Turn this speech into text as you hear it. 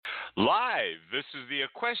Live, this is the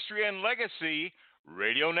Equestrian Legacy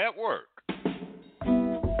Radio Network.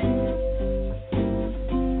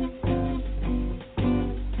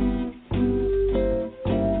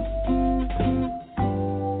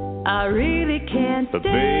 I really can't stay. But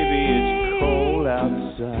baby, it's cold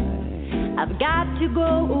outside. I've got to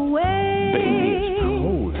go away. Baby, it's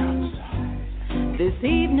cold outside. This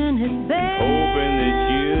evening has been Hoping that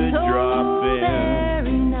you so drop in.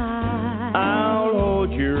 very nice. I'll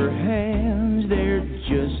hold your hands, they're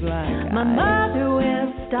just like My ice. mother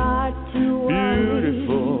will start to worry.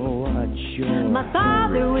 Beautiful, watch your My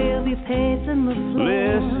father will be pacing the floor.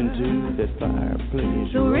 Listen to that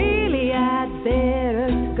fireplace. So really I'd better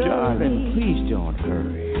go. Darling, please don't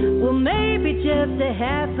hurry. Well, maybe just a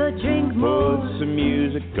half a drink more. Put some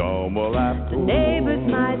music on while I The pour. neighbors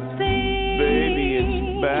might think, Baby,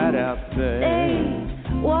 it's bad out there. hey,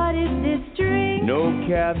 what is this drink? No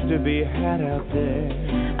cabs to be had out there.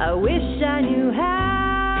 I wish I knew how.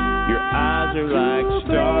 Your eyes are to like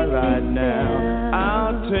starlight break it now. down.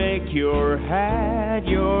 I'll take your hat,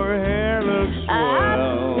 your hair looks I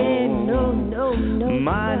swell. say no, no, no.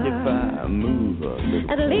 Mind sir. if I move a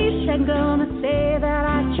little? At least I'm gonna say that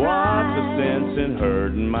I What's tried. the sense in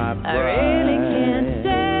hurting my pride? I really can't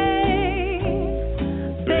stay.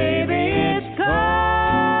 Baby, it's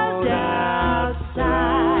cold outside.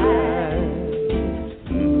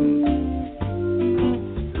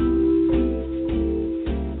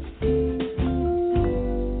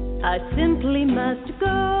 I simply must go.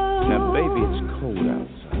 Now, baby, it's cold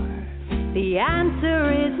outside. The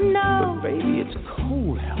answer is no. But, baby, it's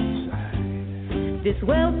cold outside. This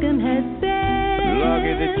welcome has been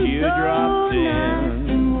Lucky that you so dropped in.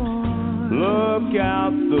 nice and warm. Look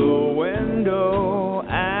out the window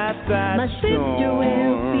at that My sister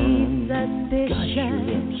will be Gosh, your suspicious.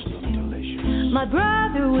 lips look delicious. My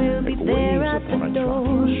brother will be Like there waves at upon the a door.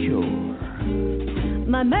 tropical shore.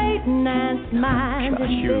 My maintenance mind Gosh,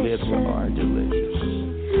 is your lips are vicious.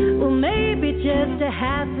 delicious. Well, maybe just a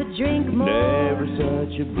half a drink more. Never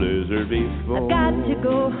such a blizzard before. I've got to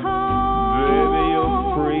go home. Baby,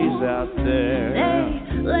 you'll freeze out there.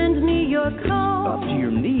 Hey, lend me your coat. Up to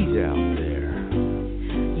your knees out there.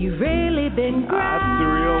 You've really been grand. I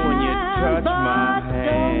thrill when you touch my but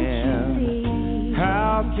hand. Don't you see?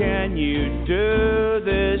 How can you do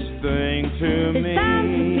this thing to It's bound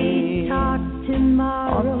to be me? talk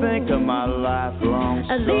tomorrow. I'll think of my lifelong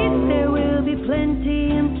At least there sorrow. will be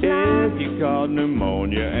plenty implied. If you caught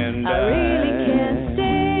pneumonia and I really can't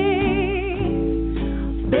stay.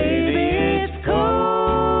 Baby, it's cold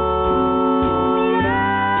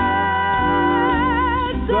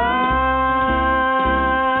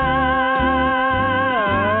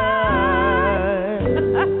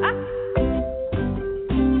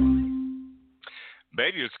outside.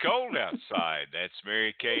 Baby, it's cold outside. That's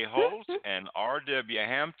Mary Kay Holt and R.W.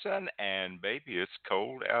 Hampton. And baby, it's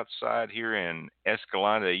cold outside here in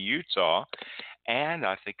Escalante, Utah. And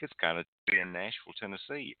I think it's kind of in Nashville,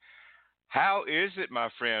 Tennessee. How is it, my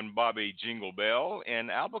friend Bobby Jingle Bell, in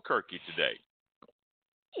Albuquerque today?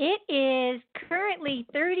 It is currently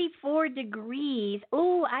 34 degrees.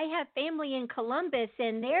 Oh, I have family in Columbus,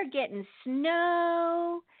 and they're getting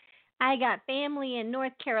snow. I got family in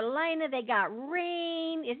North Carolina. They got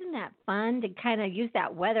rain. Isn't that fun to kind of use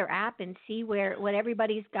that weather app and see what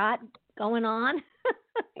everybody's got going on?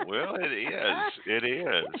 Well, it is. It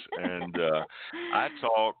is. And I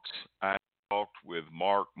talked with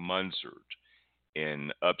Mark Munzert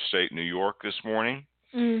in upstate New York this morning,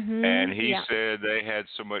 and he said they had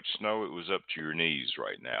so much snow it was up to your knees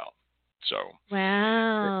right now. So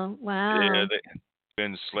Wow. yeah, they've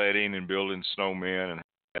been sledding and building snowmen and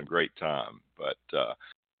having a great time. But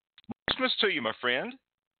Christmas to you, my friend.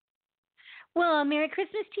 Well, Merry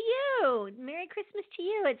Christmas to you. Merry Christmas to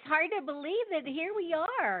you. It's hard to believe that here we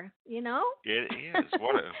are, you know? It is.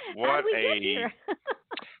 How did we get here?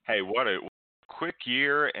 Hey, what a quick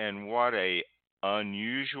year, and what a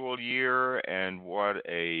unusual year, and what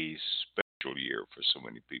a special year for so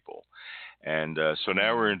many people. And so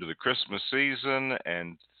now we're into the Christmas season,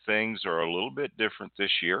 and things are a little bit different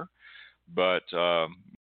this year, but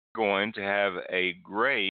going to have a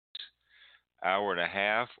great hour and a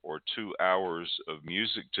half or 2 hours of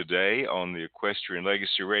music today on the Equestrian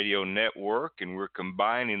Legacy Radio Network, and we're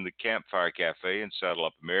combining the Campfire Cafe and Saddle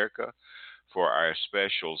Up America for our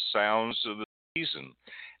special Sounds of the Season.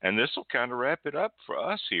 And this will kind of wrap it up for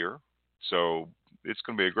us here. So it's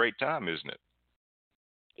going to be a great time, isn't it?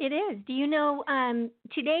 It is. Do you know,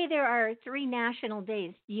 today there are 3 national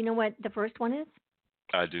days. Do you know what the first one is?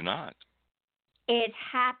 I do not. It's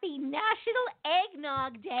Happy National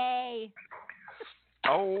Eggnog Day.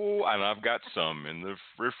 Oh, and I've got some in the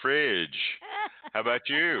fridge. How about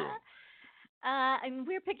you? And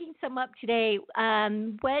we're picking some up today.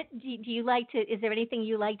 What do you like to? Is there anything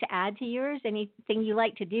you like to add to yours? Anything you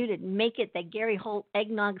like to do to make it the Gary Holt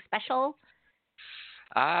eggnog special?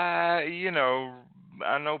 You know,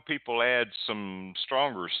 I know people add some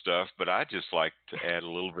stronger stuff, but I just like to add a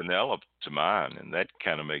little vanilla to mine, and that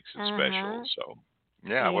kind of makes it Uh special. huh. So,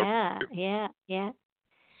 yeah, what Yeah, about yeah, yeah.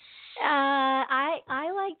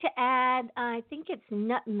 I like to add. I think it's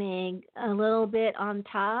nutmeg a little bit on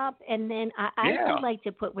top, and then I you? do Yeah, like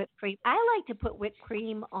to put whipped cream. I like to put whipped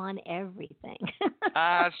cream on everything.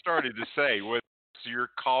 I started to say whether it's your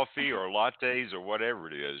coffee or lattes or whatever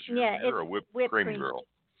it is, Yeah, you're it's a whipped whipped cream cream. girl.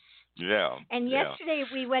 Yeah, And yeah. yesterday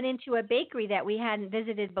we went into a bakery that we hadn't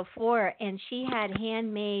visited before, and she had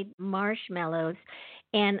handmade marshmallows.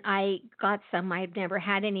 And I got some. I've never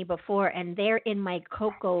had any before, and they're in my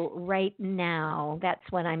cocoa right now. That's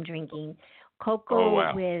what I'm drinking. Oh Cocoa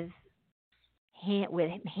wow. with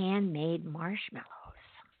handmade marshmallows.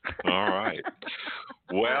 All right. All right.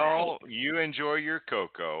 Well, you enjoy your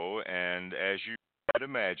cocoa, and as you might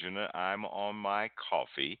imagine, I'm on my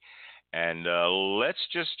coffee. And let's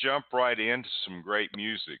just jump right into some great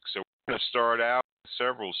music. So we're going to start out with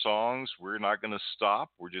several songs. We're not going to stop.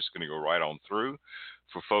 We're just going to go right on through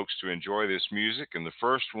for folks to enjoy this music. And the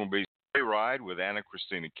first one will be Sleigh Ride with Anna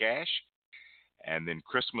Christina Cash, and then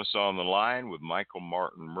Christmas on the Line with Michael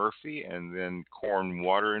Martin Murphy, and then Corn,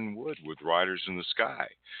 Water, and Wood with Riders in the Sky.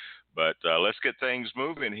 But let's get things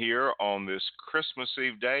moving here on this Christmas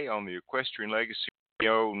Eve day on the Equestrian Legacy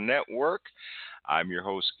Radio Network. I'm your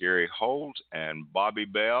host, Gary Holt and Bobby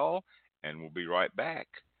Bell, and we'll be right back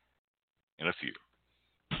in a few.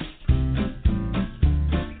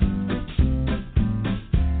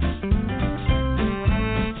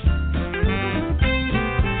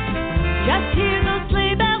 Just hear those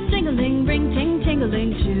sleigh bells jingling, ring, ting,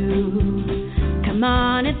 tingling too. Come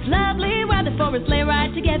on, it's lovely weather for a sleigh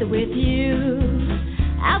ride together with you.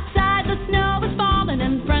 Outside the snow is falling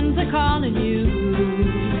and friends are calling you.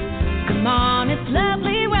 Come on, it's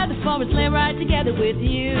lovely weather for a sleigh ride together with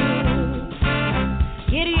you.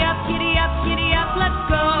 Giddy up, giddy up, giddy up, let's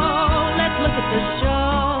go. Let's look at the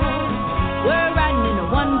show. We're riding in a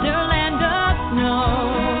wonderland of snow.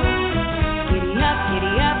 Giddy up,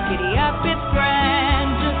 giddy up, giddy up, it's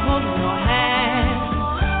grand. Just holding your hand.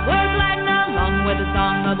 We're gliding along with the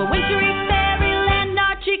song of a wintry fairyland.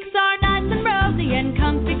 Our cheeks are nice and rosy and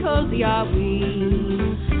comfy cozy are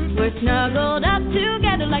we. We're snuggled up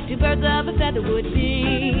together like two birds of a feather would be.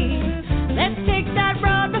 Let's take that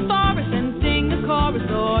road before us and sing a chorus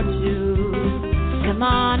or two. Come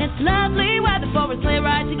on, it's lovely weather for a sleigh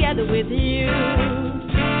ride together with you.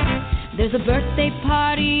 There's a birthday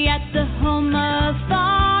party at the home of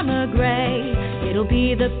Farmer Gray. It'll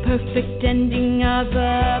be the perfect ending of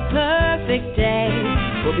a perfect day.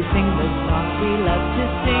 We'll be singing the songs we love to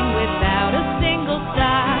sing without a single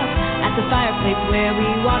stop. At the fireplace where we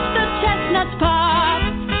watch the chestnuts pop.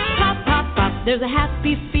 Pop, pop, pop. There's a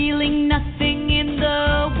happy feeling nothing in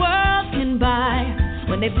the world can buy.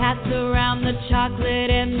 When they pass around the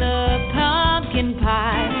chocolate and the pumpkin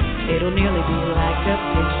pie, it'll nearly be like a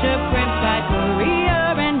picture print by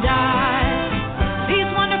Currier and I.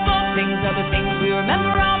 These wonderful things are the things we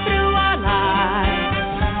remember all through our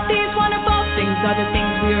lives. These wonderful things are the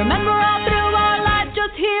things we remember all through our lives.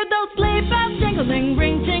 Just hear those sleigh bells jingling,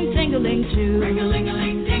 ring, ting, tingling too.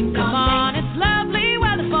 Ring-a-ling-a-ling, come on, it's lovely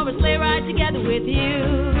weather for a sleigh ride together with you.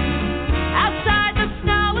 Outside the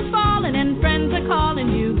snow is falling and friends are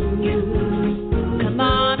calling you. Come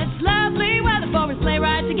on, it's lovely weather for a sleigh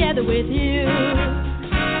ride together with you.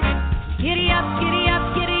 Giddy up, giddy up,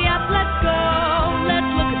 giddy up, let's go. Let's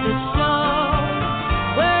look at the show.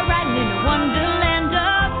 We're riding in a wonderland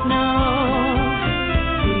of snow.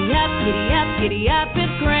 Giddy up, giddy up, giddy up,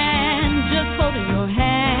 it's grand. Just holding your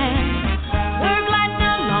hand. We're gliding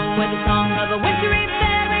along with the song of a wintry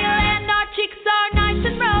fairyland. Our cheeks are nice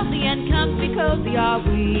and rosy and comfy cozy are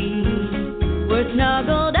we. We're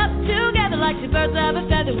snuggled up together like two birds of a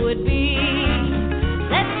feather would be.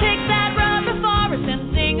 Let's take that road before us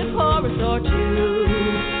and sing a chorus or two.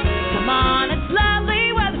 Come on, it's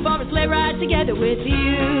lovely weather for a sleigh ride together with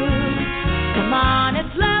you. Come on,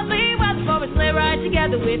 it's lovely weather for a sleigh ride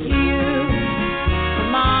together with you.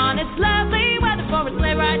 Come on, it's lovely weather for a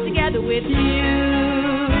sleigh ride together with you.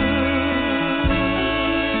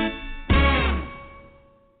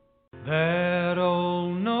 That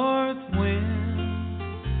old north wind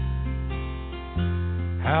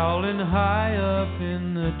howling high up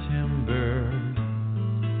in the timber,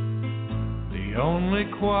 the only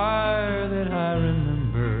choir that I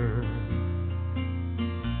remember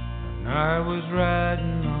I was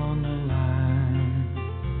riding on the line,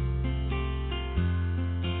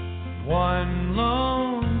 one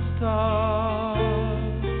lone star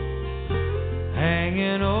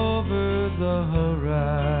hanging over the horizon,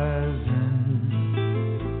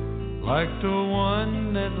 like the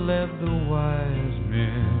one that led the wise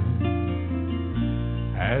men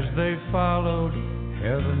as they followed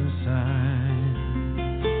heaven's sign.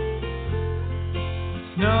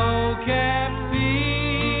 Snow-capped peaks,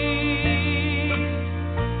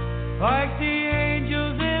 like the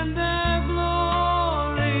angels in their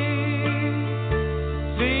glory,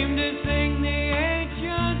 seem to sing the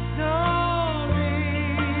ancient story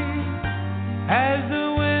as the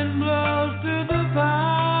wind blows through the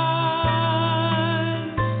pines,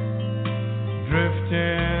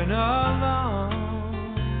 drifting along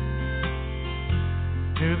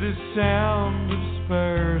to the sound of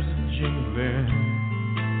spurs jingling,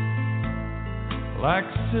 like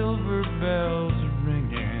silver bells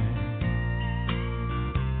ringing.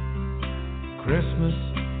 Christmas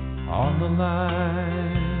on the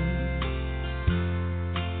line.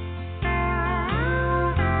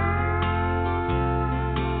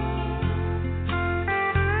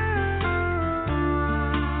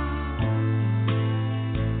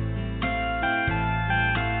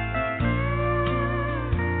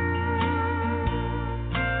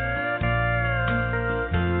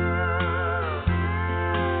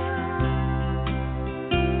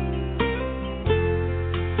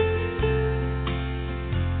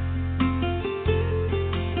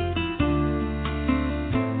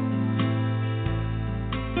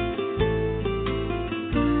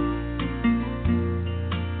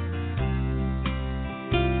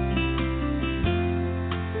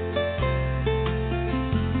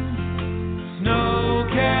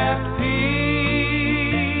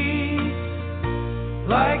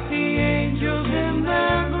 Like the angels in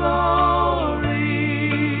their glory,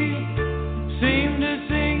 seem to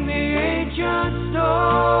sing the ancient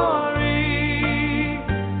story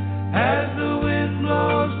as the wind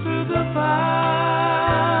blows through the pines,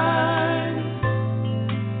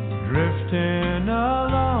 drifting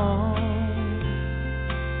along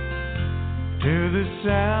to the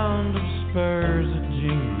sound of spurs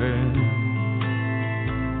jingling,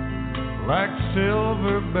 like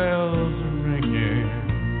silver bells ringing.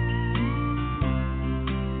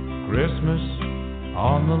 Christmas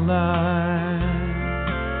on the line,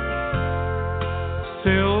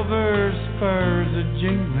 silver spurs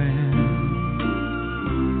a-jingling.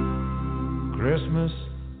 Christmas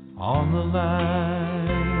on the line.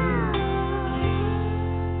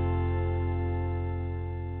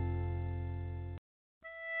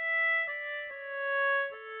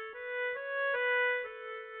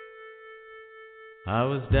 I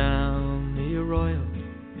was down the Arroyo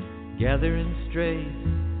gathering strays.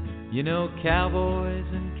 You know, cowboys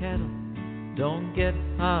and cattle don't get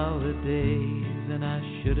holidays, and I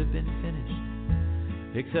should have been finished,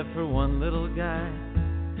 except for one little guy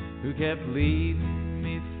who kept leading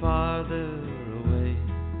me farther away.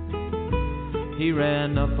 He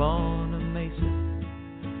ran up on a mesa,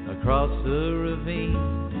 across the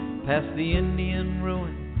ravine, past the Indian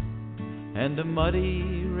ruin and a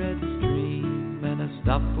muddy red stream, and I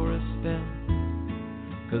stopped for a spell,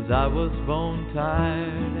 'cause I was bone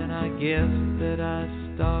tired, and I guess that I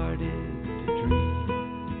started to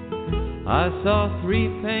dream. I saw 3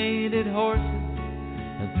 painted horses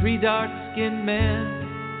and 3 dark-skinned men,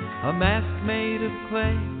 a mask made of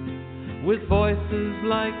clay with voices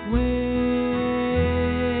like wind,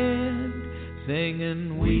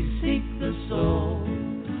 singing, "We seek the soul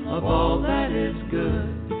of all that is good.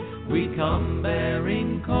 We come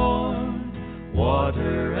bearing corn,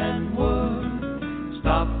 water, and wood.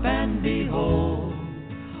 Stop and behold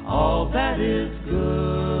all that is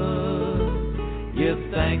good. Give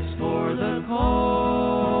thanks for the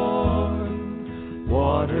corn,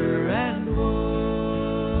 water, and wood."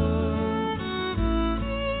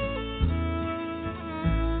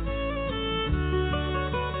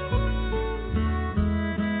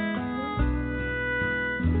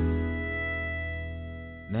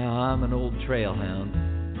 Now I'm an old trail hound,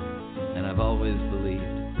 and I've always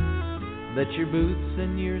believed that your boots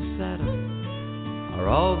and your saddle are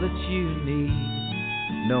all that you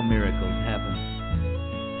need. No miracles happen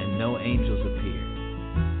and no angels appear,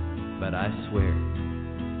 but I swear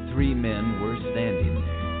 3 men were standing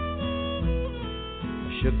there. I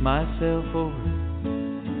shook myself over.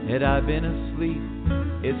 Had I been asleep?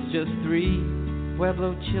 It's just 3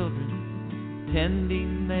 Pueblo children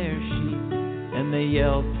tending their sheep, and they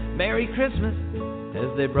yelled, "Merry Christmas," as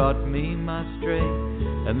they brought me my stray,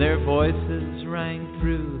 and their voices rang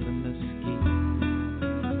through the mesquite,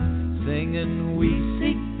 singing we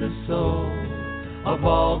seek the soul of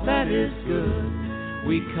all that is good.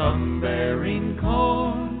 We come bearing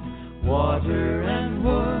corn, water and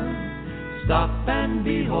wood. Stop and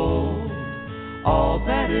behold all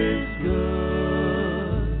that is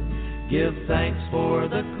good. Give thanks for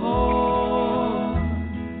the corn,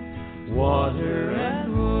 water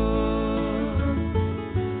and wood.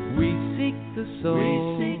 We seek the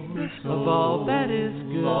soul, of all that is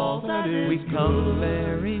good. We come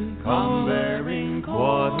bearing corn,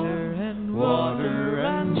 water and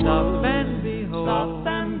wood. Stop and behold,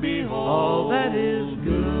 all that is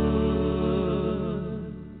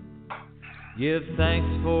good. Give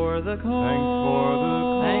thanks for the corn,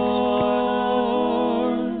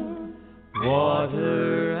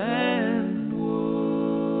 water and wood.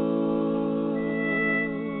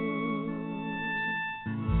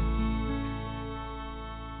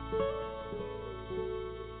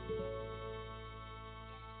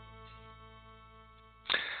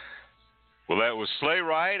 Well, that was Sleigh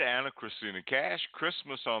Ride, Anna Christina Cash,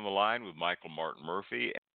 Christmas on the Line with Michael Martin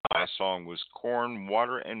Murphey. My song was Corn,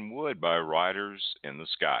 Water, and Wood by Riders in the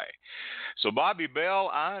Sky. So, Bobby Bell,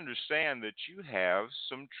 I understand that you have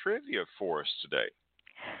some trivia for us today.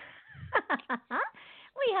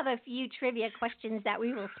 We have a few trivia questions that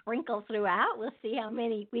we will sprinkle throughout. We'll see how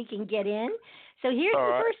many we can get in. So here's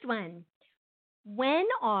the first one. When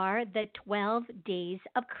are the 12 days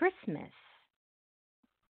of Christmas?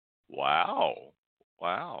 Wow.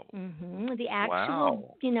 Mm-hmm. The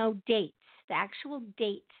actual, dates. The actual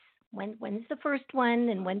dates. When's the first one,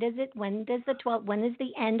 and when is the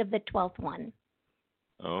end of the 12th one?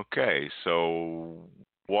 Okay, so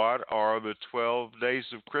what are the 12 days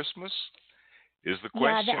of Christmas? Is the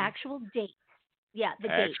question? Yeah, the actual dates. Yeah, the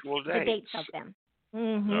actual dates. The dates of them.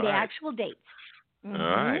 Mm-hmm. The actual dates. Mm-hmm.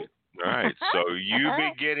 All right. So you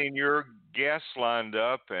be getting your guests lined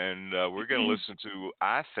up, and we're going to listen to,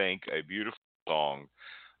 I think, a beautiful song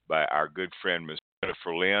by our good friend Miss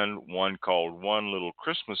Jennifer Lynn, one called One Little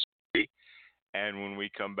Christmas Tree. And when we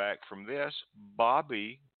come back from this,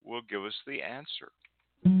 Bobby will give us the answer.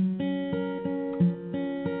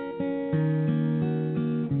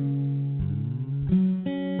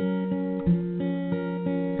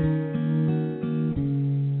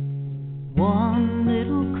 One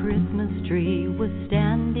little Christmas tree was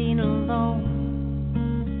standing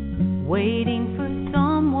alone, waiting for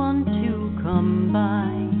someone to come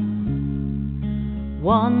by.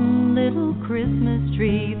 One little Christmas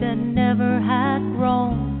tree that never had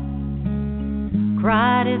grown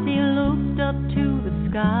cried as he looked up to the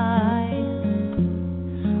sky.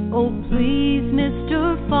 Oh, please,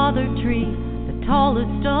 Mr. Father Tree, the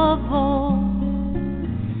tallest of all,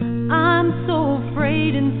 I'm so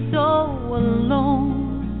afraid and so alone.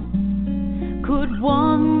 Could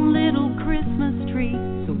one little Christmas tree,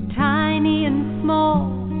 so tiny and small,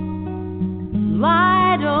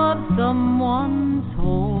 light up someone's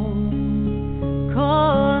home?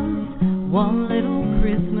 'Cause one little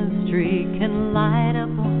Christmas tree can light up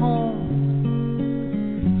a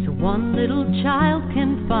home, so one little child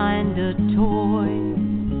can find a toy.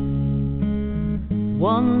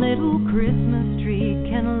 One little Christmas tree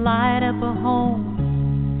can light up a home,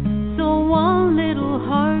 so one little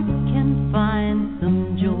heart can find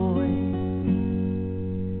some joy.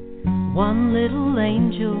 One little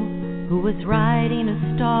angel who was riding a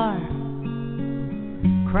star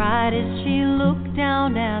cried as she looked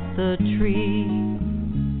down at the tree.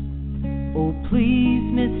 Oh, please,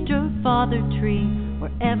 Mr. Father Tree,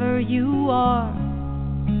 wherever you are,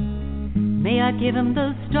 may I give him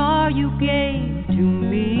the star you gave to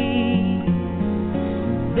me.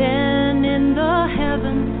 Then in the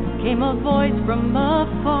heavens came a voice from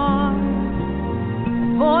afar, a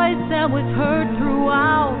voice that was heard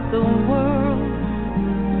throughout the world.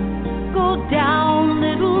 Go down,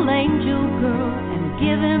 little angel girl, and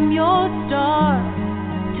give him your star.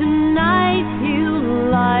 Tonight he'll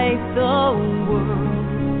light the world.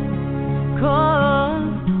 'Cause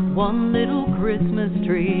one little Christmas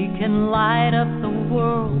tree can light up the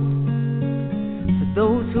world, so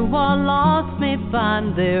those who are lost may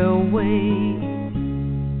find their way.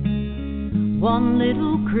 One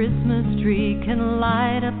little Christmas tree can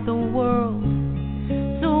light up the world,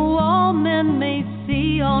 so all men may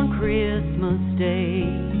see on Christmas Day.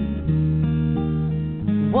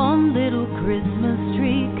 One little Christmas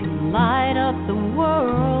tree can light up the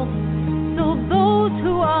world, so those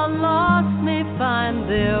who are lost may find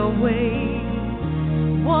their way.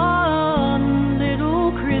 One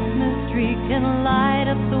little Christmas tree can light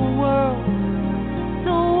up the world,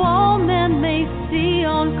 so all men may see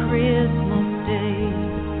on Christmas Day.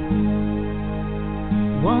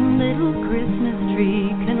 One little Christmas tree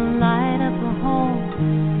can light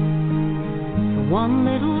One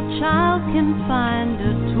little child can find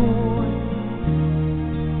a toy.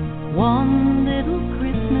 One little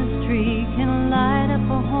Christmas tree can light up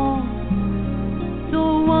a home. So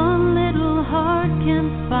one little heart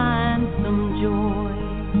can find some joy.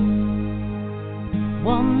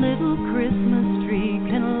 One little Christmas tree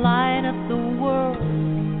can light up the world.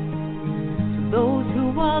 So those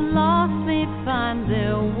who are lost may find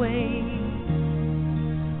their way.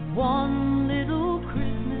 One little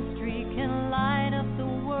Christmas tree can light up the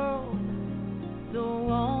world. So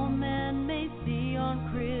all men may see on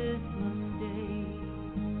Christmas Day.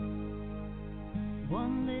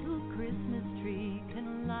 One little Christmas tree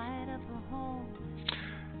can light up a home.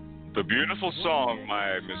 The beautiful song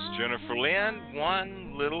by Miss Jennifer Lynn,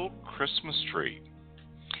 One Little Christmas Tree.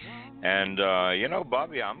 And,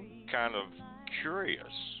 Bobby, I'm kind of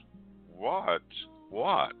curious. What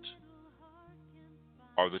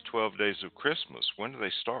are the 12 days of Christmas? When do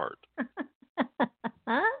they start?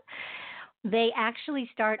 They actually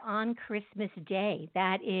start on Christmas Day.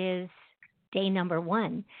 That is day number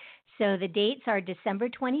 1. So the dates are December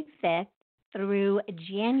 25th through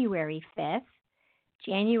January 5th.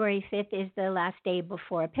 January 5th is the last day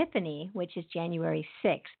before Epiphany, which is January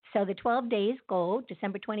 6th. So the 12 days go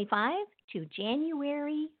December 25 to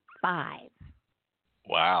January 5.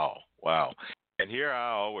 Wow. And here I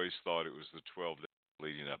always thought it was the 12 days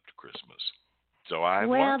leading up to Christmas. So I've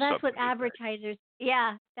learned that's what something advertisers.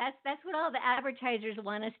 Yeah, that's what all the advertisers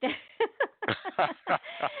want us to.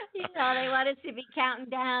 They want us to be counting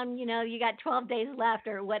down. You got 12 days left,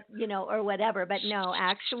 or what, or whatever. But no,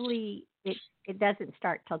 actually, it doesn't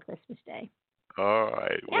start till Christmas Day. All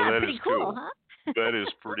right. Well, Yeah, that pretty is cool, huh? That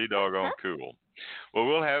is pretty doggone cool. Well,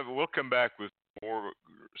 we'll come back with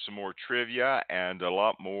some more trivia and a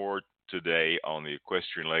lot more today on the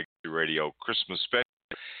Equestrian Legacy Radio Christmas Special.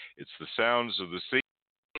 It's the sounds of the sea.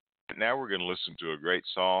 Now we're going to listen to a great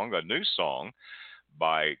song, a new song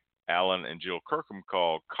by Alan and Jill Kirkham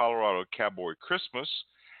called Colorado Cowboy Christmas.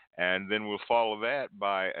 And then we'll follow that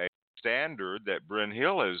by a standard that Bryn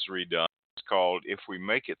Hill has redone. It's called If We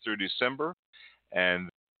Make It Through December. And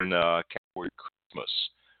then Cowboy Christmas.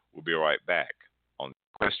 We'll be right back on the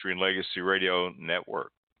Equestrian Legacy Radio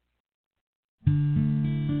Network.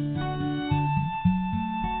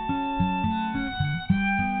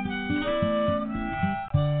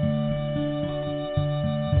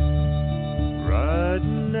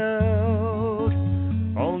 Riding out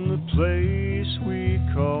on the place we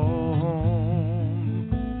call home.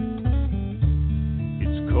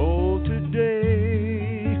 It's cold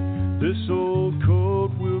today. This old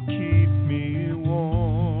coat will keep me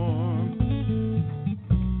warm.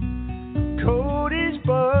 Cody's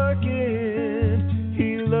barking.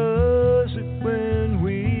 He loves it when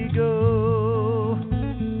we go.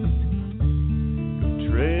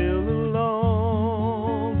 Trail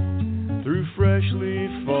along through freshly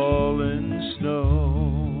fallen snow.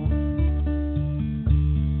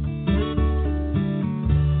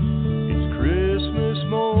 It's Christmas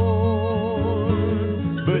morn,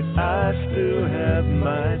 but I still have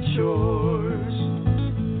my chores.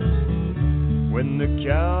 When the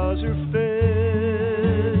cows are fed,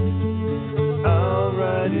 I'll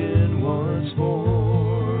ride in once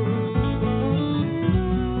more.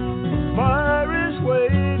 Fire is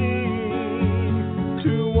waiting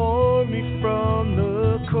to warm me from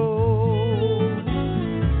the cold.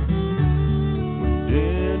 When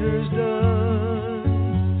dinner's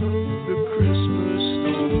done, the Christmas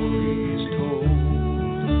story's told.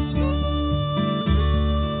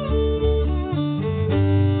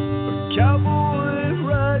 A cowboy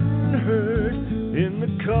riding herd in the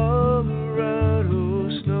Colorado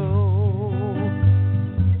snow,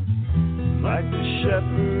 like the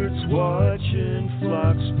shepherds watching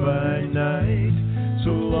flocks by night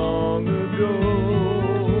so long ago.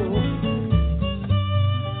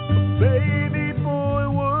 A baby boy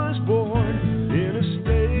was born in a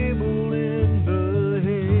stable in the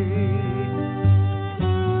hay,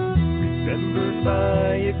 remembered by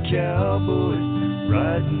a cowboy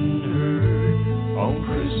riding herd on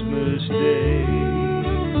Christmas Day.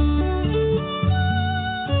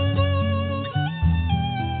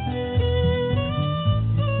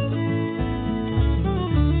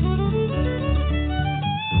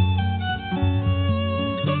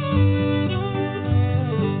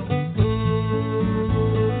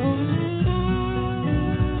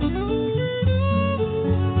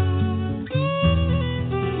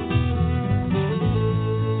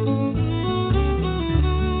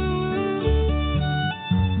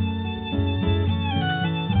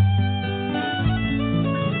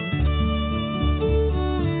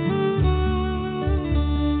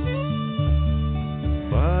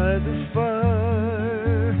 By the fire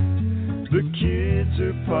kids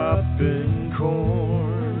are popping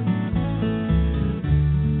corn.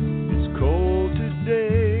 It's cold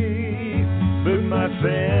today, but my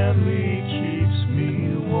family keeps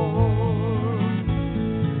me warm.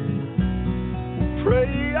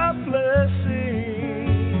 Pray a blessing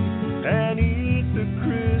and eat the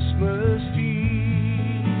Christmas feast.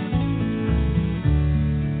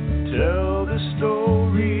 Tell the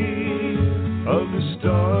story of the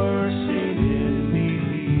stars singing east.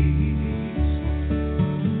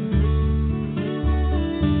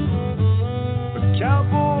 A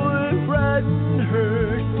cowboy riding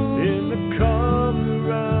herd in the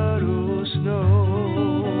Colorado snow,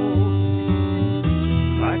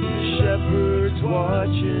 like the shepherds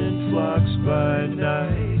watching flocks by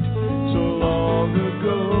night so long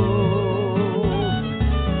ago.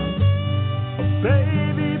 A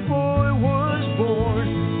baby boy was born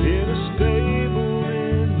in a stable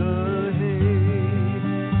in the hay,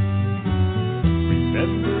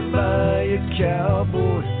 remembered by a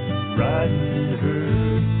cowboy riding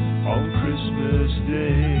herd on Christmas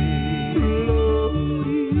Day.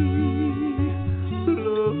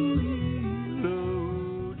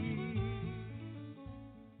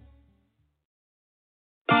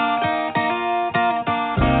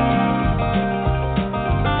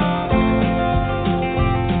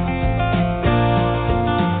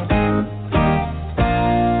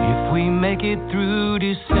 It through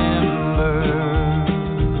December,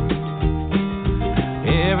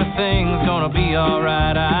 everything's gonna be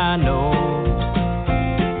alright, I know.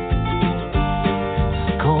 It's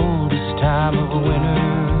the coldest time of winter,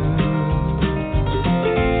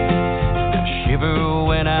 and I shiver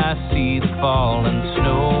when I see the falling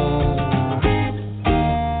snow.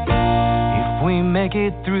 If we make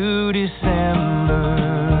it through December,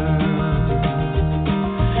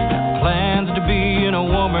 plans to be in a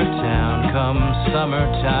warmer town come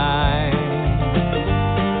summertime,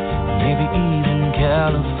 maybe even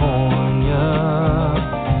California.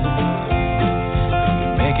 If we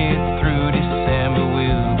make it through December,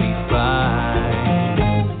 we'll be fine.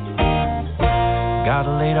 Got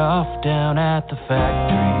laid off down at the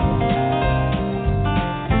factory.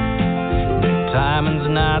 The timing's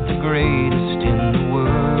not the greatest in the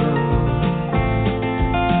world.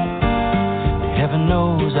 Heaven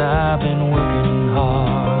knows I've been working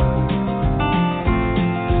hard.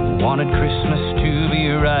 Wanted Christmas to be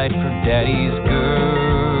right for Daddy's girl.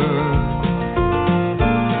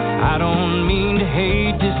 I don't mean to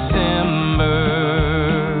hate December.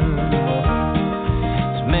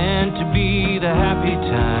 It's meant to be the happy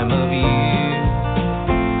time of year.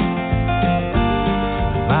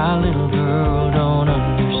 My little girl don't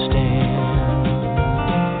understand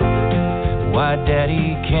why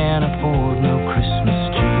Daddy can't afford no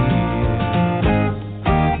Christmas cheer.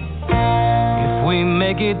 If we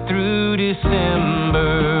make it through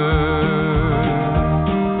December,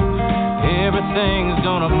 everything's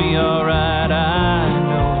gonna be alright, I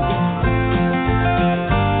know.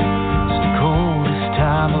 It's the coldest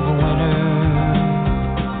time of winter,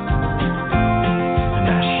 and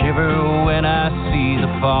I shiver when I see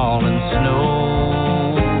the falling snow.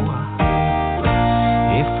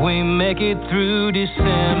 If we make it through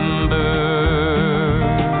December,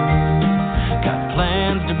 got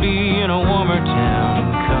plans to be in a warmer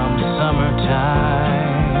town come summertime,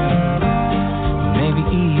 maybe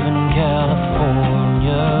even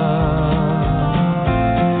California.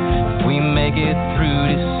 If we make it through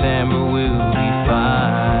December, we'll be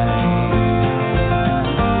fine,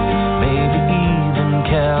 maybe even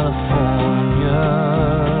California.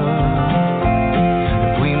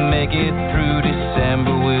 If we make it through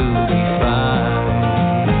December, we'll be fine.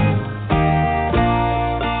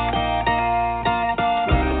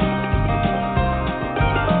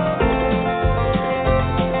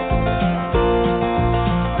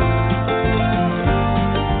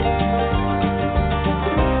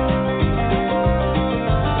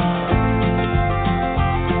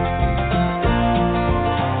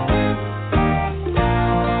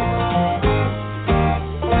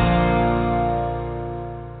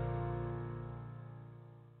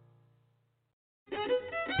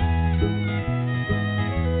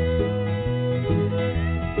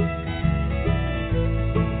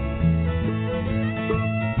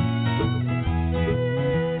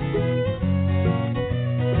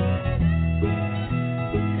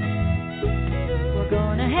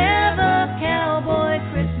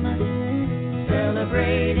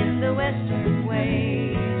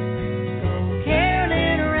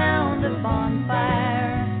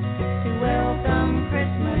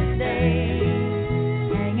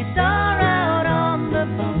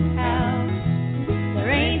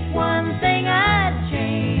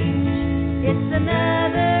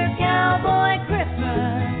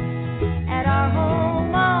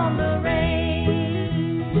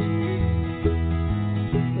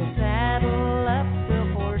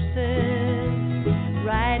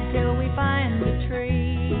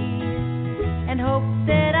 hope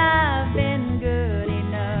that I've been good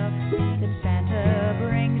enough. Could Santa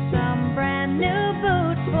bring some brand new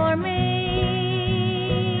boots for me?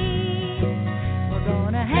 We're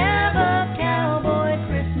gonna have a cowboy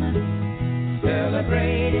Christmas,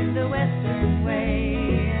 celebrating the Western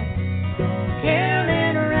way,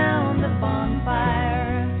 caroling around the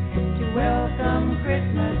bonfire to welcome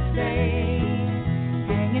Christmas Day.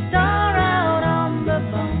 Hang a star out on the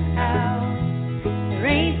bunkhouse. There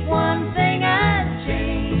ain't one thing I'd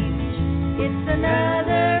change. It's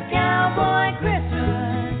another cowboy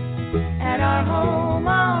Christmas at our home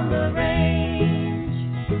on the range.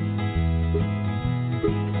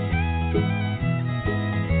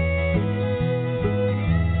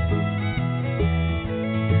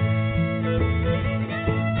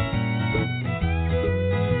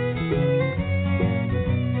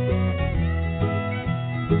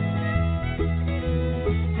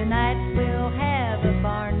 Tonight we'll have a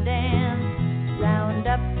barn dance, round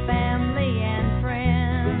up family and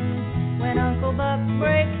friends. When Uncle Buck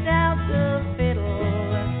breaks out the fiddle,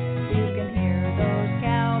 you can hear those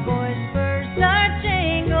cowboy spurs start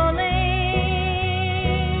jingling.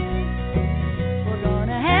 We're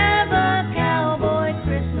gonna have a cowboy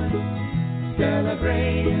Christmas,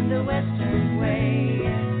 celebrating the Western way,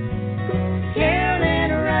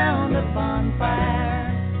 caroling around the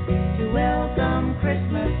bonfire to welcome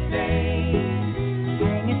Christmas Day.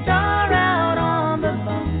 Hang a star out on the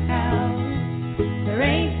bunkhouse. There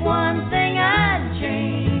ain't one thing I'd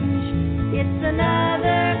change. It's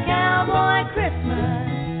another cowboy Christmas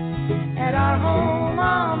at our home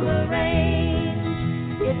on the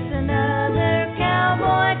range. It's another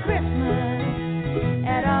cowboy Christmas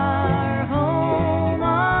at our home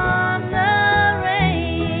on the range.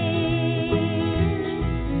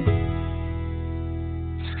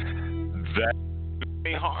 That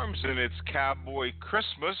harms in its Cowboy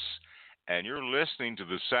Christmas, and you're listening to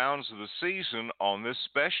the sounds of the season on this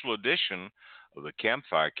special edition of the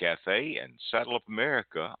Campfire Cafe and Saddle Up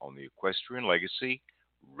America on the Equestrian Legacy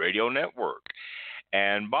Radio Network.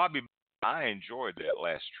 And Bobby, I enjoyed that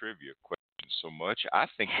last trivia question so much, I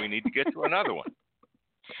think we need to get to another one.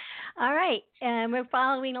 All right, we're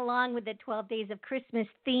following along with the 12 Days of Christmas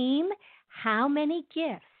theme. How many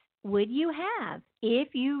gifts would you have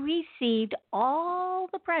if you received all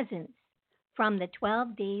the presents from the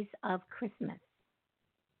 12 Days of Christmas?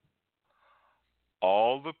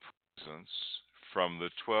 All the presents from the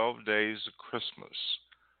 12 Days of Christmas,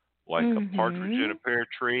 like a partridge in a pear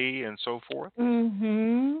tree and so forth?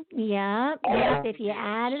 Yeah. Yes, if you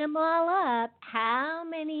added them all up, how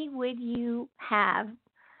many would you have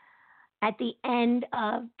at the end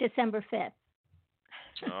of December 5th?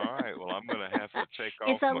 All right. Well, I'm going to have to take off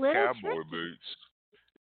It's a my little cowboy tricky. boots.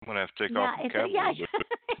 I'm going to have to take off my cowboy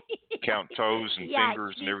boots, count toes and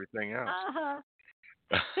fingers and everything else.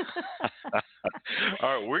 All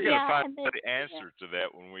right, we're going to find the answer to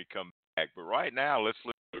that when we come back. But right now, let's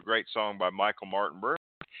listen to a great song by Michael Martin Burke.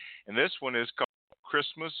 And this one is called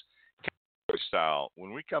Christmas Cowboy Style.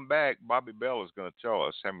 When we come back, Bobby Bell is going to tell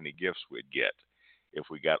us how many gifts we'd get if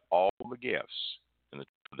we got all the gifts in the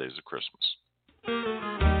 12 Days of Christmas.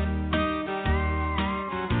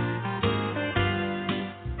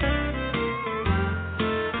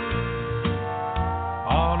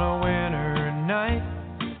 On a winter night,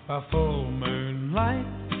 by full moonlight,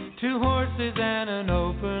 two horses and an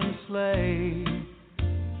open sleigh.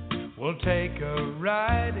 We'll take a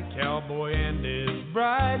ride, a cowboy and his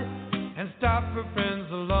bride, and stop for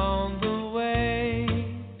friends along the way.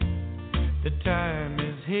 The time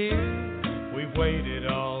is here, we've waited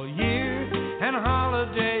all year, and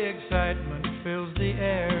holiday excitement fills the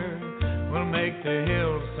air. We'll make the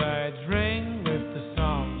hillsides ring with the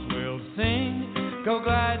songs we'll sing, go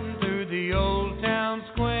gliding through the old town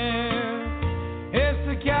square. It's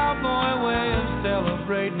the cowboy way of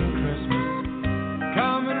celebrating Christmas,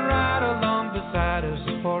 coming right along beside us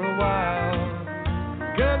for a while.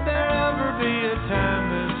 Could there ever be a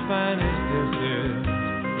time as fine as this is?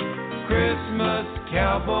 Christmas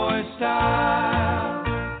cowboy style.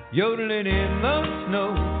 Yodeling in the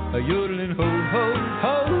snow, a yodeling ho, ho,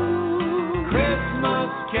 ho.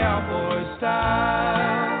 Christmas cowboy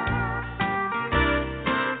style.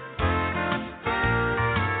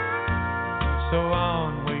 So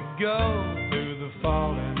on we go through the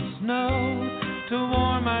falling snow to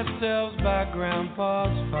warm ourselves by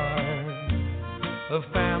Grandpa's fire. A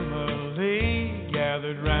family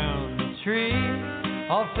gathered round the tree,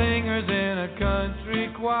 all singers in a country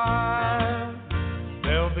choir.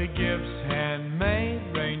 There'll be gifts handmade,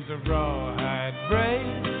 reins of rawhide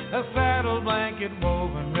braid, a saddle blanket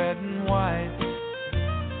woven red and white.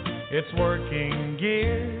 It's working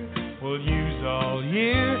gear we'll use all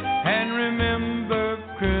year and remember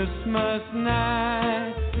Christmas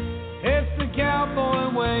night. It's the cowboy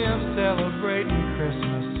way of celebrating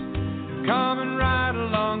Christmas. Come and ride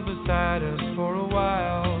along beside us for a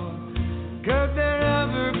while. Could there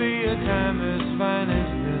ever be a time as fine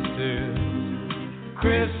as this is?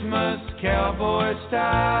 Christmas cowboy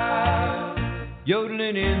style.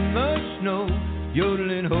 Yodeling in the snow,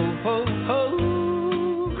 yodeling ho, ho, ho.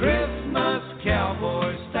 Christmas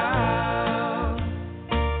cowboy style.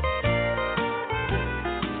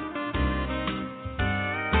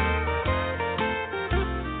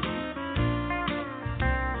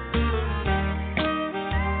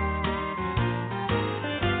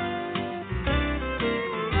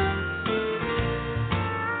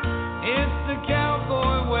 It's the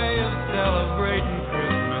cowboy way of celebrating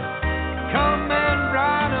Christmas. Come and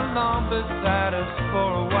ride along beside us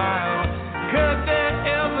for a while. Could there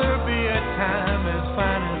ever be a time as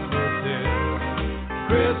fine as this is?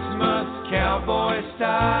 Christmas cowboy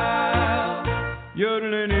style.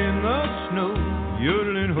 Yodeling in the snow,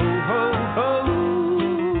 yodeling ho, ho,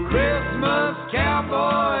 ho. Christmas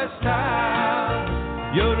cowboy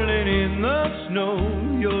style. Yodeling in the snow,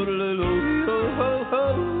 yodeling ho, ho, ho.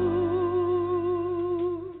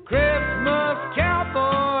 Christmas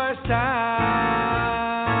cowboy style.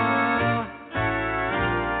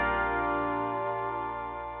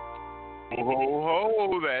 Ho, ho,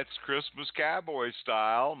 ho, that's Christmas cowboy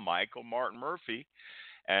style, Michael Martin Murphy.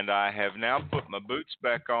 And I have now put my boots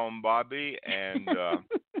back on, Bobby, and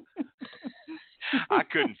I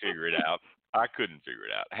couldn't figure it out.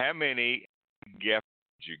 How many gifts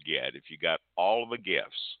did you get if you got all of the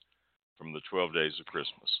gifts from the 12 days of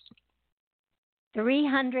Christmas?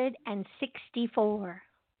 364.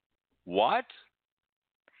 What?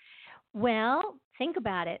 Well, think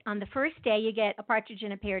about it. On the first day, you get a partridge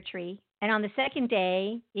in a pear tree. And on the second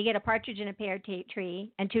day, you get a partridge in a pear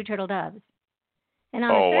tree and 2 turtle doves. And on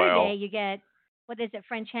the third day, you get,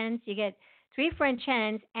 French hens? You get 3 French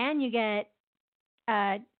hens, and you get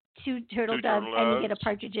 2 turtle doves, and you get a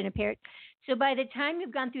partridge in a pear. So by the time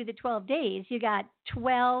you've gone through the 12 days, you got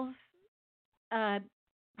 12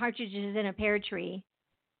 partridges in a pear tree.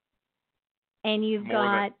 And you've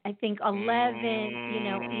got, I think, 11, you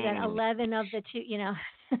got 11 of the 2, You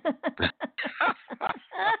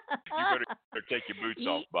better take your boots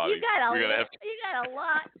off, Bobby. You got a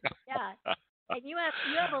lot, yeah. And you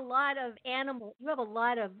have a lot of animals. You have a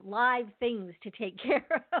lot of live things to take care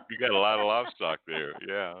of. You got a lot of livestock there.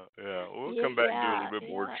 Yeah. We'll come back and do a little bit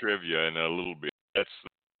more trivia in a little bit. That's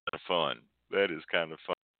kind of fun. That is kind of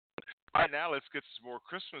fun. All right, now let's get some more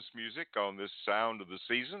Christmas music on this Sound of the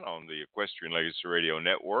Season on the Equestrian Legacy Radio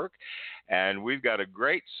Network. And we've got a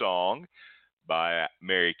great song by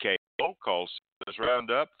Mary Kay called Santa's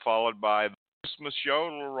Roundup, followed by the Christmas Show,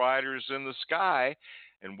 Little Riders in the Sky.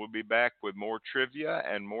 And we'll be back with more trivia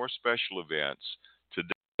and more special events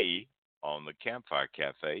today on the Campfire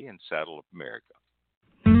Cafe in Saddle Up America.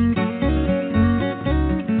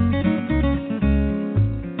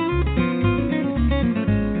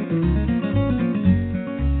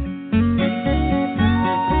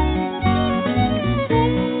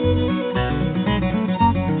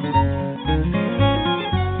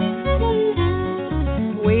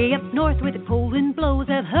 Way up north where the cold wind blows,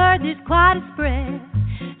 I've heard there's quite a spread.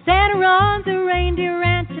 Santa runs a reindeer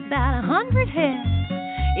ranch, about 100 head.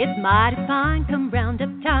 It's mighty fine come round up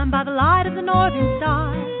time by the light of the northern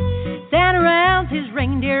star. Santa rounds his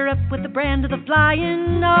reindeer up with the brand of the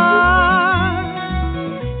flying R.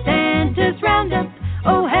 Santa's Roundup,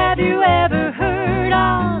 oh have you ever heard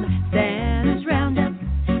of Santa's Roundup?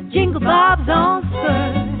 Jingle bobs on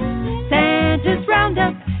spurs. Santa's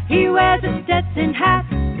Roundup, he wears a Stetson hat,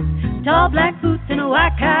 tall black boots and a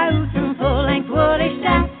white cayuse and full-length woolly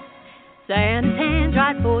hat. Santa's hands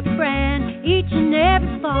right for the brand each and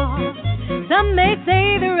every fall. Some may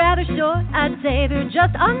say they're rather short, I'd say they're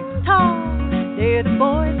just untall. They're the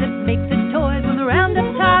boys that make the toys when the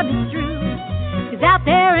roundup time is through. 'Cause out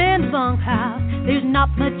there in the bunkhouse, there's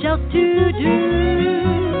not much else to do.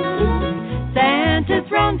 Santa's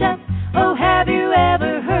Roundup, oh have you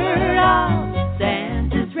ever heard of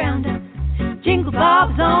Santa's Roundup? Jingle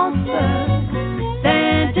bobs on spurs.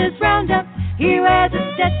 Santa's Roundup, he wears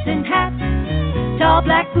a Stetson hat, tall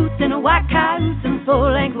black boots and a white cayuse and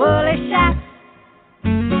full-length woolly hat.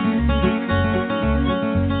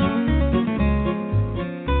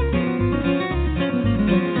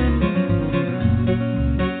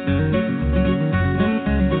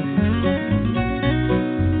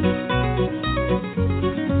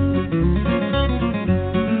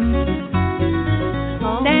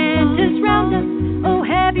 Santa's Roundup, oh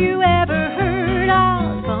have you ever heard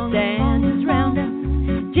of Santa's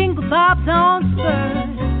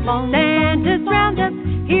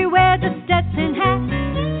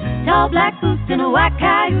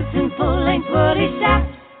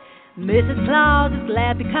Mrs. Claus is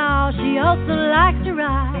glad because she also likes to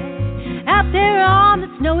ride out there on the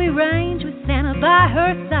snowy range with Santa by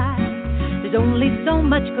her side. There's only so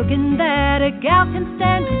much cooking that a gal can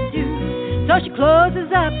stand to do, so she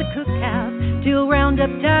closes up the cookhouse till roundup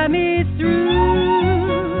time is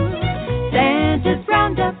through. Santa's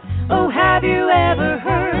roundup, oh, have you ever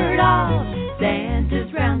heard of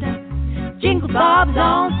Santa's roundup? Jingle bobs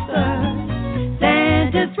on spurs.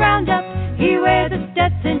 Santa's roundup, he wears a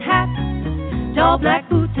Stetson hat, tall black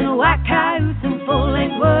boots and a white cayuse and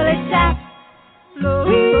full-length woolly hat.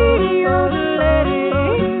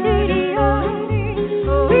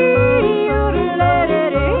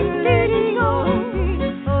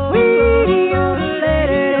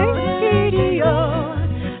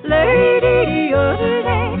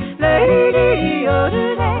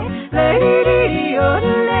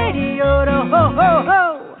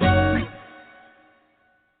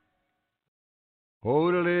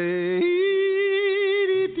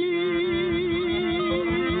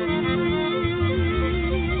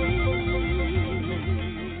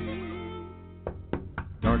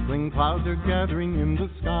 Darkling clouds are gathering in the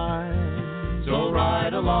sky, so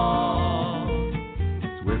ride along.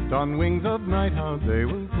 Swift on wings of night, how they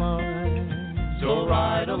will fly, so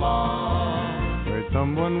ride along. Where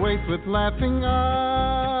someone waits with laughing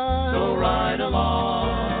eyes, so ride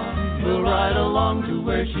along. We'll ride along to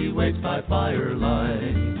where she waits by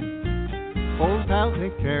firelight. Old pal,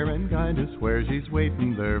 take care and guide us where she's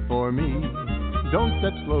waiting there for me. Don't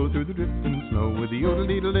step slow through the drifting snow with the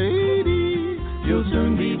yodel-dee-dee-lady. You'll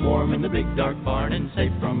soon be warm in the big dark barn and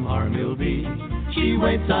safe from harm you'll be. She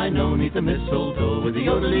waits, I know, 'neath the mistletoe with the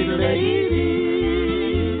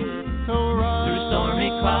yodel-dee-dee-lady. So ride through stormy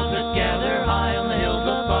clouds that gather high on the hills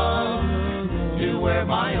above, to where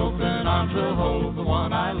my open arms will hold the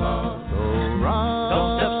one I love. So ride.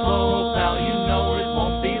 Don't step slow, pal, you know it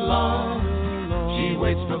won't be long. She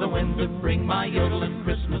waits for the wind to bring my yodeling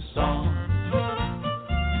Christmas song.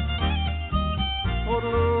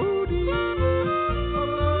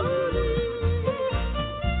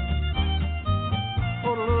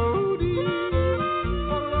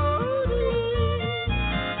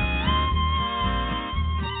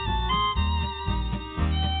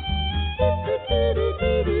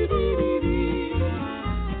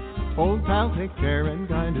 Old pal, take care and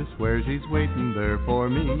guide us where she's waiting there for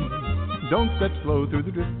me. Don't step slow through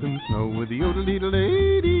the drifting snow with the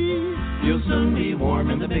yodel-dee-dee-lady. You'll soon be warm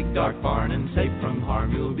in the big dark barn and safe from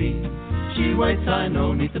harm you'll be. She waits, I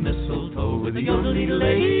know, 'neath the mistletoe with the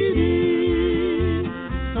yodel-dee-dee-lady.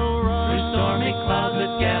 So ride through stormy clouds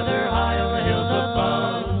that gather high on the hills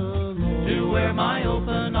above, to where my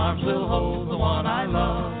open arms will hold the one I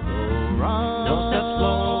love. So ride. Don't step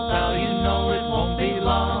slow, pal, you know it won't be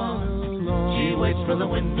long. She waits for the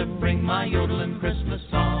wind to bring my yodeling Christmas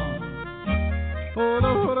song.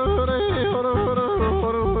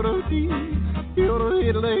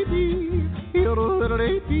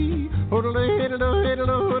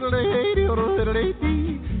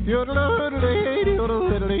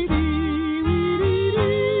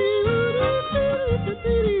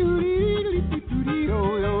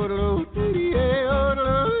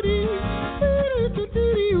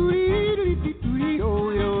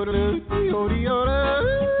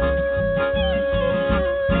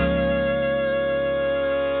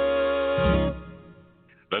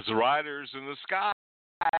 That's the Riders in the Sky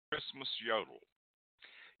Christmas Yodel.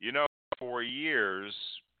 You know, for years,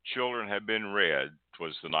 children have been read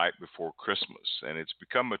 "'Twas the Night Before Christmas," and it's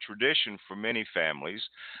become a tradition for many families.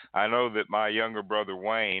 I know that my younger brother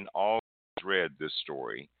Wayne always read this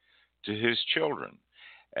story to his children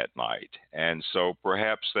at night, and so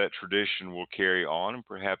perhaps that tradition will carry on, and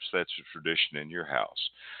perhaps that's a tradition in your house.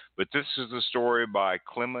 But this is the story by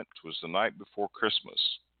Clement. "'Twas the Night Before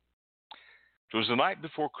Christmas." 'Twas the night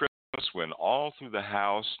before Christmas, when all through the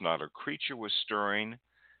house not a creature was stirring,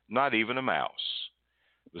 not even a mouse.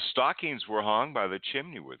 The stockings were hung by the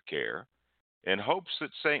chimney with care, in hopes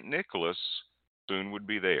that St. Nicholas soon would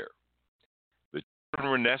be there. The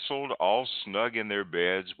children were nestled all snug in their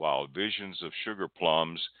beds, while visions of sugar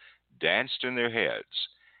plums danced in their heads,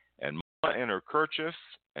 and Mama in her kerchief,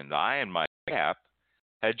 and I in my cap,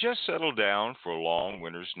 had just settled down for a long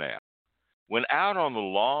winter's nap, when out on the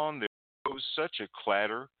lawn there was such a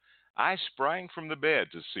clatter, I sprang from the bed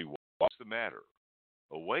to see what was the matter.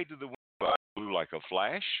 Away to the window I flew like a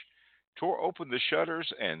flash, tore open the shutters,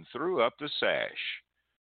 and threw up the sash.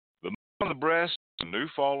 The moon on the breast of the new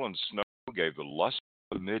fallen snow gave the luster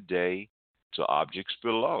of midday to objects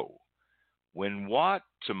below, when what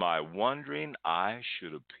to my wondering eye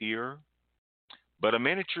should appear but a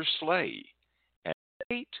miniature sleigh and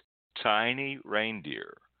 8 tiny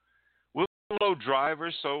reindeer. slow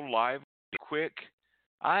driver so lively and quick,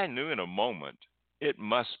 I knew in a moment it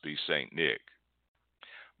must be St. Nick.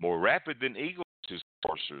 More rapid than eagles his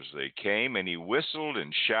coursers they came, and he whistled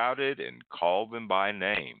and shouted and called them by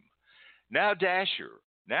name. Now Dasher,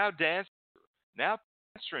 now Dancer, now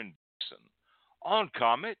Prancer and Vixen, on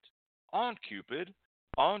Comet, on Cupid,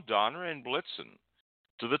 on Donner and Blitzen,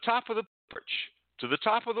 to the top of the perch, to the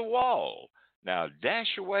top of the wall. Now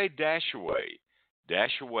dash away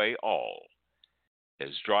all. As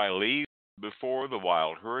dry leaves before the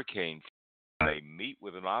wild hurricane, they meet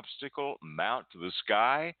with an obstacle, mount to the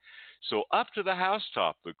sky. So up to the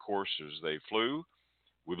housetop the coursers they flew,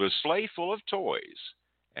 with a sleigh full of toys,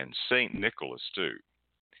 and St. Nicholas too.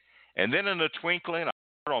 And then in a twinkling I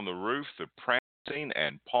heard on the roof the prancing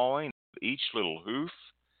and pawing of each little hoof,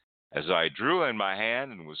 as I drew in my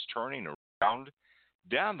hand and was turning around,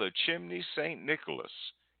 down the chimney St. Nicholas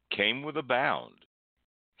came with a bound.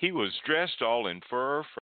 He was dressed all in fur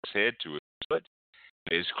from his head to his foot.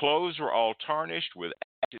 His clothes were all tarnished with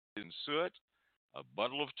ashes and soot. A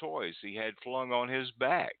bundle of toys he had flung on his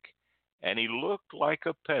back, and he looked like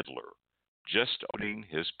a peddler just opening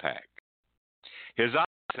his pack. His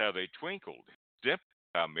eyes, how they twinkled, his dimples,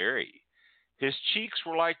 how merry. His cheeks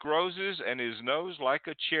were like roses, and his nose like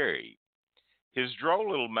a cherry. His droll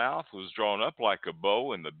little mouth was drawn up like a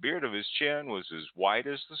bow, and the beard of his chin was as white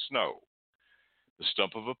as the snow. The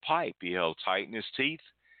stump of a pipe he held tight in his teeth,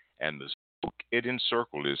 and the smoke it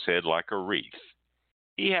encircled his head like a wreath.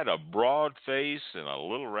 He had a broad face and a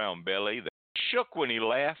little round belly that shook when he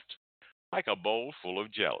laughed like a bowl full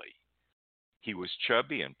of jelly. He was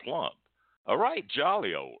chubby and plump, a right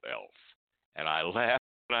jolly old elf, and I laughed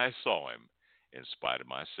when I saw him, in spite of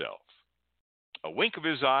myself. A wink of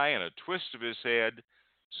his eye and a twist of his head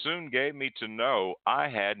soon gave me to know I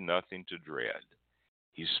had nothing to dread.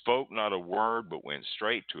 He spoke not a word, but went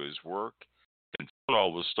straight to his work, and filled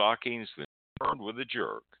all the stockings, then turned with a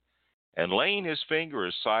jerk, and laying his finger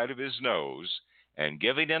aside of his nose, and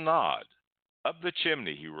giving a nod, up the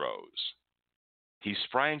chimney he rose. He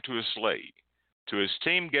sprang to his sleigh, to his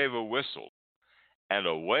team gave a whistle, and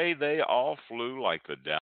away they all flew like the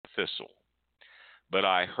down thistle. But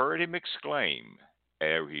I heard him exclaim,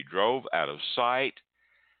 ere he drove out of sight,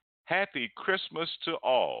 Happy Christmas to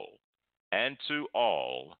all, and to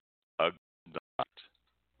all a good night.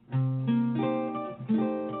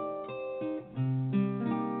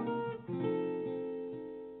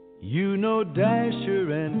 You know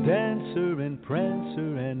Dasher and Dancer and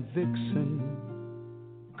Prancer and Vixen,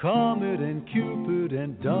 Comet and Cupid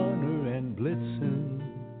and Donner and Blitzen.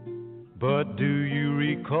 But do you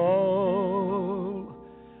recall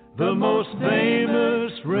the most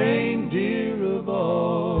famous reindeer of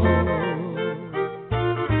all?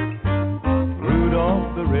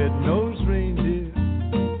 Rudolph the red-nosed reindeer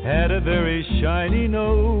had a very shiny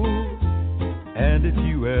nose, and if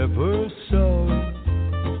you ever saw it,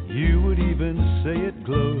 you would even say it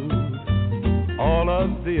glowed. All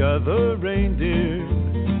of the other reindeer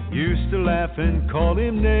used to laugh and call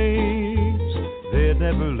him names. They'd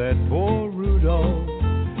never let poor Rudolph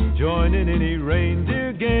join in any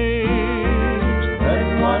reindeer games.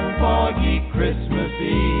 Then one foggy Christmas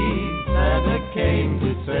Eve, Santa came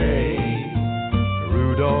to say,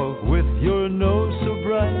 Rudolph, with your nose so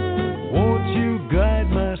bright, won't you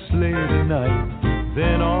guide my sleigh tonight?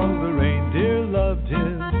 Then all the reindeer loved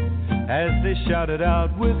him as they shouted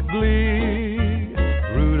out with glee,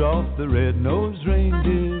 Rudolph the red-nosed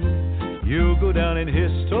reindeer, you'll go down in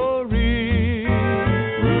history.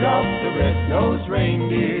 Rudolph the red-nosed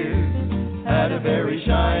reindeer had a very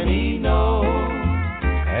shiny nose,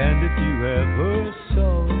 and if you ever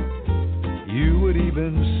saw it, you would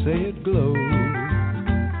even say it glowed.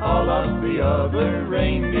 All of the other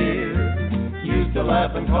reindeer used to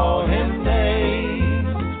laugh and call him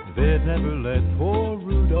names. They'd never let poor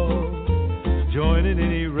Rudolph join in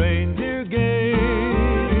any reindeer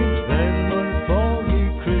games. Then one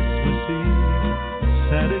foggy Christmas Eve,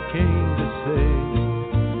 Santa came to say,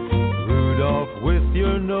 Rudolph, with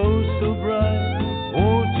your nose so bright,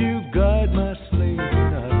 won't you guide my sleigh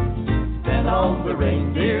tonight? Then all the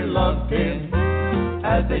reindeer loved him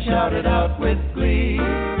as they shouted out with glee,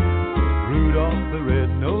 Rudolph the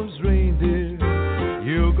red-nosed reindeer,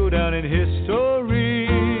 you'll go down in history.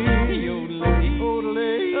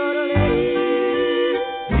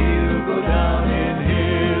 You'll go down in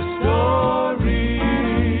history.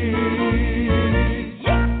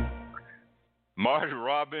 Yeah. Marty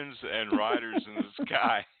Robbins and Riders in the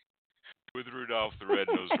Sky with Rudolph the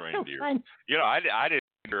Red-Nosed Reindeer. You know, I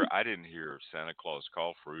didn't hear Santa Claus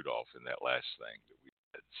call for Rudolph in that last thing that we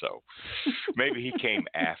did. So maybe he came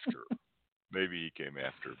after. Maybe he came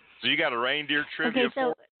after him. So you got a reindeer trivia Okay,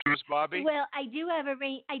 so for us, Bobby? well, I do have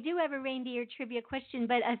a reindeer trivia question,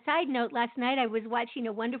 but a side note, last night I was watching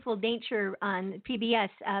a wonderful nature on PBS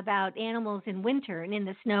about animals in winter and in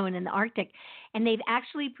the snow and in the Arctic, and they've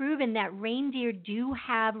actually proven that reindeer do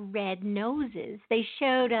have red noses. They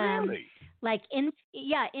showed Really? like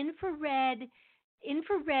infrared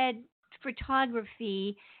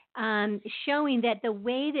photography showing that the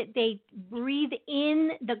way that they breathe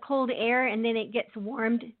in the cold air and then it gets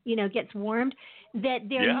warmed, that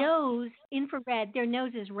their nose, their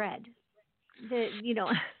nose is red. You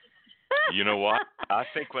know what? I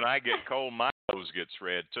think when I get cold, my nose gets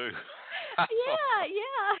red too. Yeah.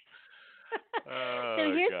 Oh, So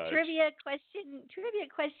here's gosh. trivia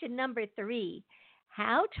question number 3.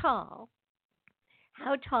 How tall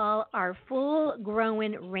are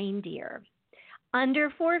full-grown reindeer? Under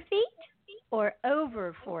 4 feet or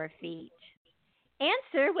over 4 feet?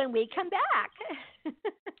 Answer when we come back.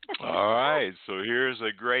 All right, so here's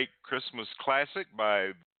a great Christmas classic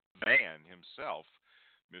by Van himself,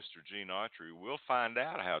 Mr. Gene Autry. We'll find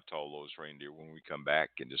out how tall those reindeer when we come back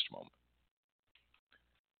in just a moment.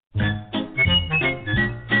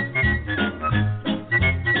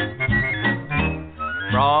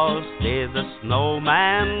 Frosty the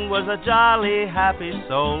Snowman was a jolly happy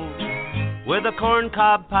soul, with a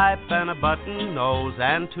corncob pipe and a button nose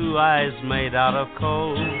and 2 eyes made out of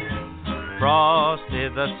coal. Frosty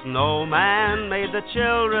the Snowman made the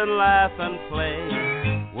children laugh and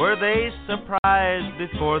play. Were they surprised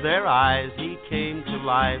before their eyes he came to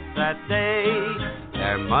life that day?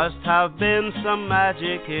 There must have been some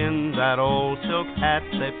magic in that old silk hat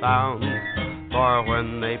they found, for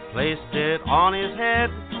when they placed it on his head,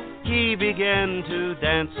 he began to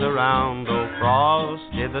dance around. Oh,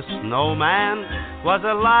 Frosty the Snowman was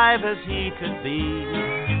alive as he could be,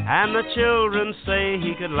 and the children say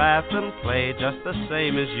he could laugh and play just the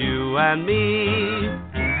same as you and me.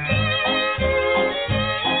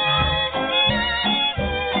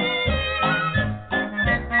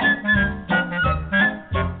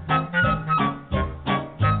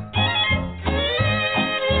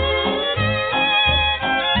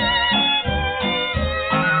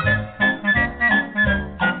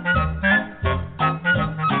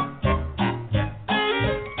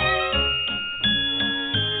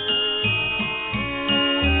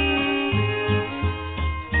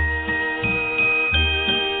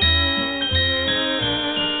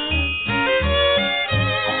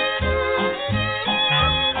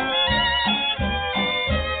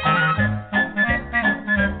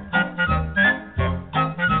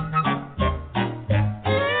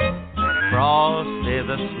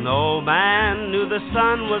 The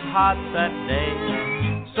sun was hot that day,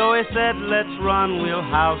 so he said, let's run, we'll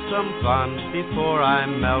have some fun before I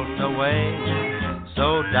melt away.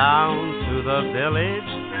 So down to the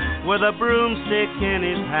village with a broomstick in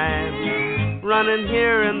his hand, running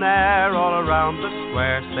here and there all around the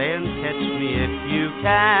square, saying, catch me if you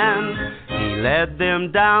can. He led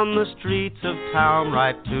them down the streets of town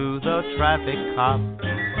right to the traffic cop,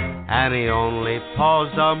 and he only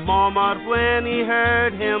paused a moment when he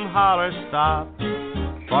heard him holler, stop.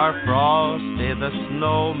 For Frosty the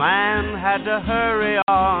Snowman had to hurry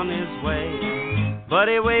on his way, but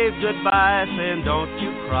he waved goodbye, saying, don't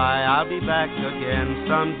you cry, I'll be back again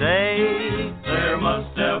someday. There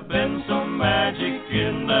must have been some magic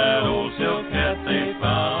in that old silk hat they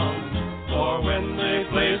found, for when they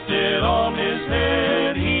placed it on his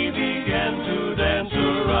head, he began to dance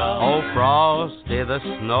around. Oh, Frosty the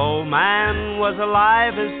Snowman was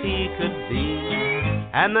alive as he could be,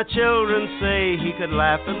 and the children say he could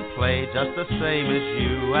laugh and play just the same as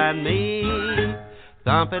you and me.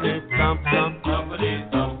 Thumpity-thump-thump,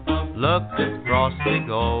 Thumpity-thump-thump, look at Frosty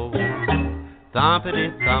go.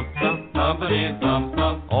 Thumpity-thump-thump,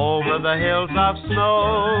 thumpity-thump-thump, over the hills of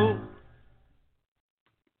snow.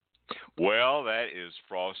 Well, that is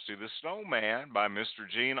Frosty the Snowman by Mr.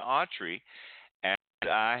 Gene Autry, and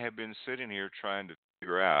I have been sitting here trying to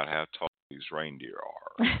figure out how tall these reindeer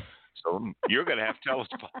are. So you're going to have to tell us,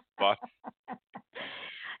 Bob.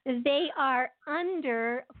 They are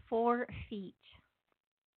under 4 feet.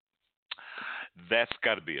 That's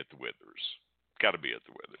got to be at the Withers. Got to be at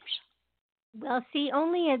the Withers. Well, see,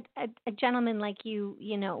 only a gentleman like you,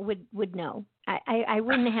 would know. I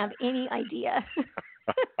wouldn't have any idea.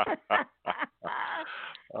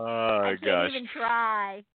 Oh, I gosh. can't even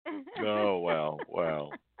try. Oh, wow.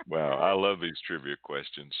 I love these trivia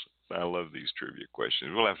questions. We'll have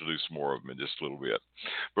to do some more of them in just a little bit.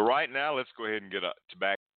 But right now, let's go ahead and get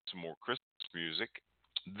back to some more Christmas music.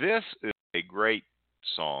 This is a great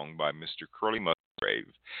song by Mr. Curly Musgrave,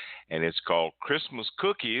 and it's called Christmas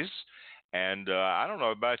Cookies. And I don't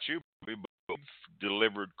know about you, but we've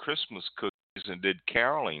delivered Christmas cookies and did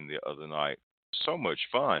caroling the other night. So much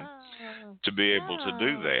fun to be able to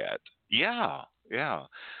do that. Yeah, yeah.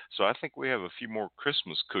 So I think we have a few more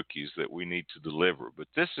Christmas cookies that we need to deliver. But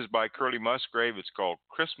this is by Curly Musgrave. It's called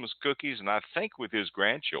Christmas Cookies, and I think with his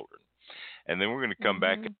grandchildren. And then we're going to come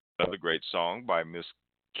back and another great song by Miss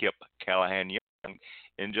Kip Callahan Young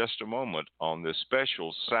in just a moment on this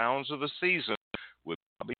special Sounds of the Season with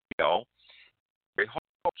Bobby Bell.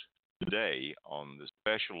 Today on the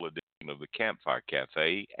special edition of the Campfire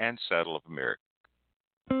Cafe and Saddle of America.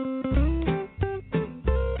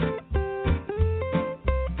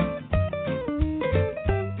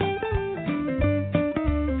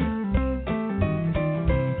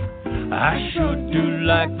 I sure do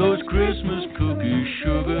like those Christmas cookies,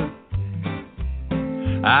 sugar.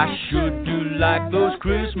 I sure do like those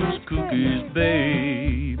Christmas cookies,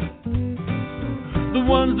 babe. The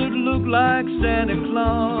ones that look like Santa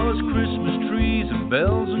Claus, Christmas trees and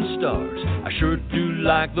bells and stars. I sure do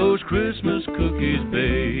like those Christmas cookies,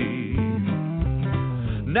 babe.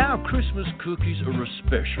 Now Christmas cookies are a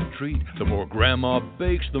special treat. The more Grandma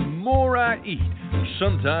bakes, the more I eat. And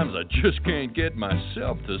sometimes I just can't get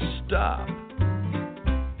myself to stop.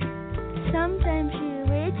 Sometimes you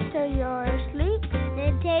reach till you're asleep,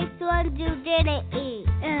 then take the ones you didn't eat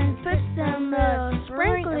and put some little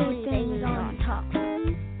sprinkly things on top.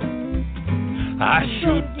 I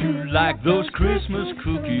sure do like those Christmas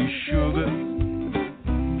cookies, sugar.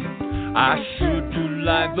 I sure do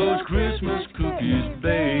like those Christmas cookies,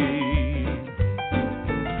 babe.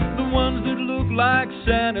 The ones that look like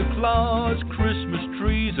Santa Claus, Christmas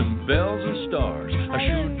trees and bells and stars. I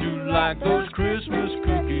sure do like those Christmas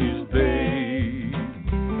cookies, babe.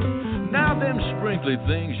 Now them sprinkly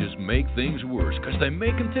things just make things worse, 'cause they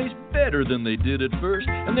make them taste better than they did at first,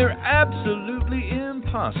 and they're absolutely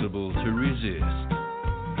impossible to resist.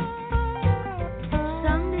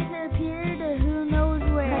 Some disappear to who knows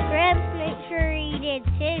where. My Gramps made sure he did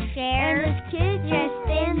his share. And this kid just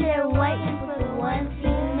stands there waiting for the ones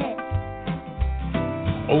he missed.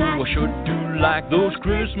 Oh, I sure do like those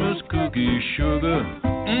Christmas cookies, sugar.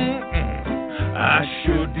 I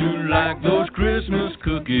sure do like those Christmas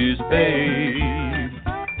cookies, babe.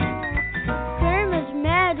 Grandma's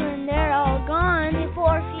mad when they're all gone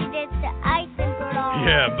before she gets the icing put on.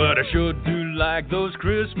 Yeah, but I sure do like those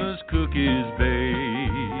Christmas cookies, babe.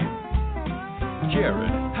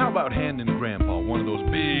 Jared, how about handing Grandpa one of those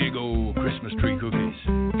big old Christmas tree cookies?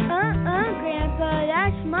 Grandpa,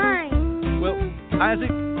 that's mine. Well, Isaac,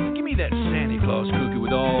 give me that Santa Claus cookie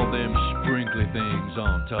with all them sprinkly things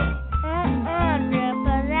on top.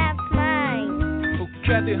 Grandpa, that's mine. Oh,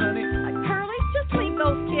 Kathy, honey. Curly, just leave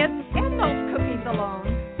those kids and those cookies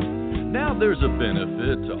alone. Now there's a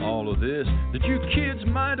benefit to all of this that you kids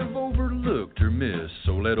might have overlooked or missed,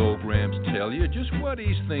 so let old Gramps tell you just what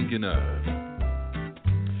he's thinking of.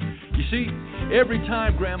 You see, every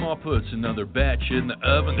time Grandma puts another batch in the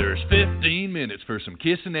oven, there's 15 minutes for some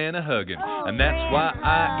kissing and a hugging. And that's why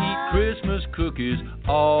I eat Christmas cookies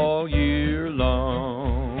all year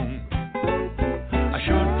long. I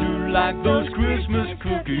sure do like those Christmas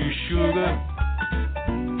cookies, sugar.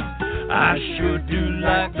 I sure do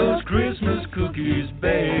like those Christmas cookies,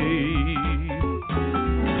 babe.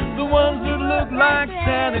 The ones that look like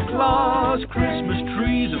Santa Claus, Christmas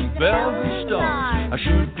trees and bells and stars. I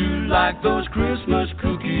sure do like those Christmas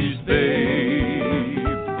cookies, babe.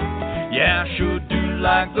 Yeah, I sure do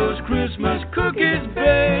like those Christmas cookies,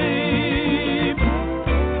 babe.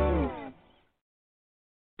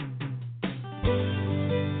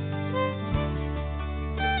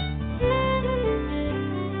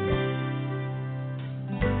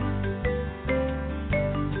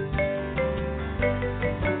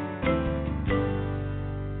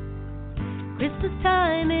 Christmas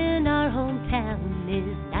time in our hometown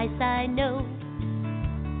is nice, I know.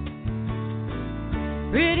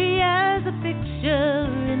 Pretty as a picture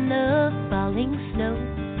in the falling snow.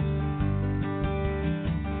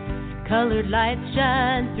 Colored lights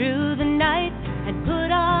shine through the night and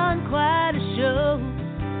put on quite a show.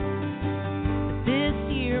 But this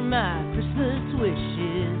year my Christmas wish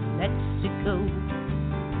is Mexico.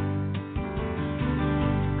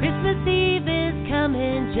 Christmas Eve is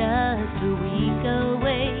coming just a week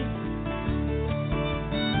away.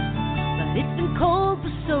 But it's been cold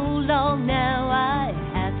for so long now, I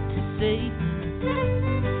have to say.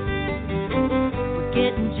 We're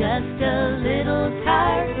getting just a little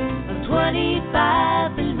tired of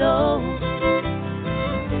 25 below.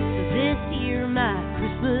 So this year my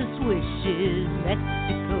Christmas wish is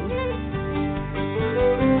Mexico.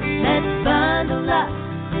 Let's bundle up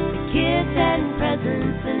the kids and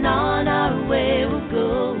presents and on our way we'll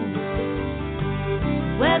go,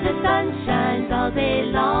 where the sun shines all day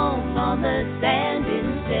long on the sand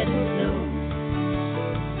instead of snow.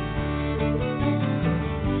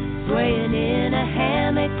 Swaying in a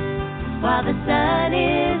hammock while the sun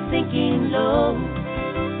is sinking low.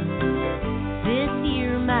 This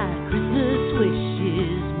year my Christmas wish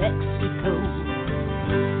is Mexico.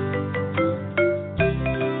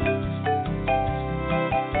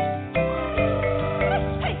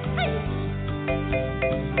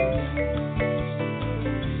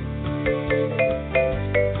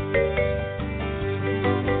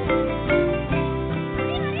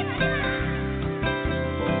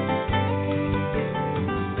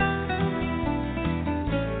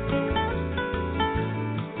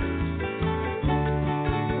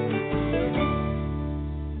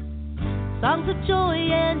 Songs of joy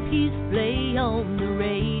and peace play on the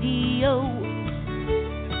radio.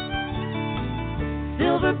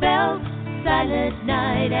 Silver bells, silent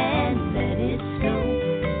night, and let it snow.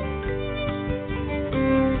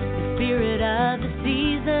 The spirit of the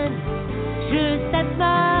season sure sets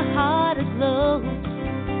my heart aglow.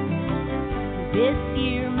 This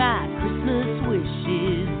year my Christmas wish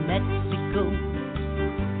is Mexico.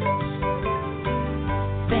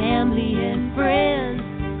 Family and friends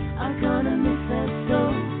are gonna miss us so.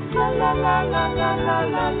 La la la la la la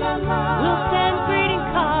la la la. We'll send greeting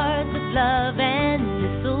cards of love and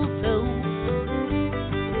mistletoe.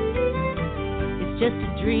 It's just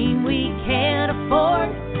a dream we can't afford,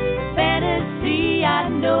 a fantasy I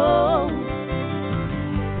know.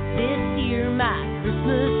 But this year my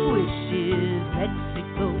Christmas wish is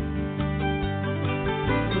Mexico.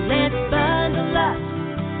 So let's bundle up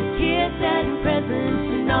the kids and presents,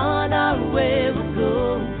 and on our way we'll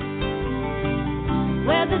go,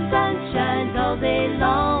 where the sun shines all day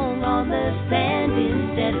long on the sand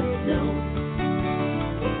instead of snow.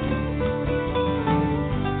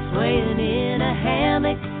 Swaying in a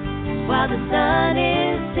hammock while the sun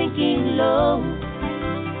is sinking low.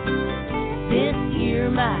 This year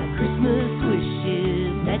my Christmas wish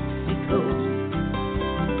is Mexico.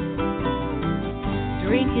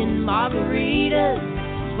 Drinking margaritas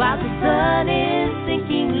while the sun is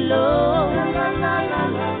sinking low.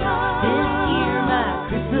 This year my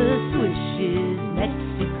Christmas wish is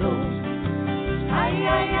Mexico. Ay,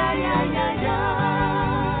 ay, ay, ay, ay, ay.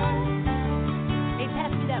 Hey,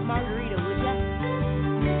 pass me that margarita, would ya?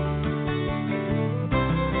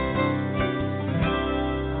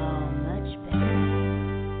 Oh, much better.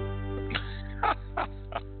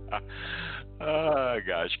 Oh,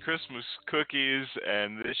 gosh, Christmas cookies,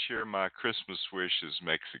 and this year my Christmas wish is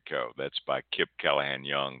Mexico. That's by Kip Callahan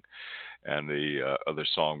Young, and the other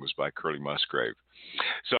song was by Curly Musgrave.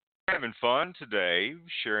 So we're having fun today,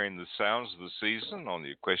 sharing the sounds of the season on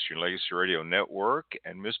the Equestrian Legacy Radio Network,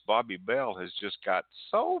 and Miss Bobby Bell has just got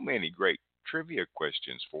so many great trivia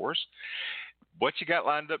questions for us. What you got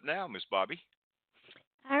lined up now, Miss Bobby?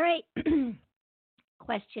 All right.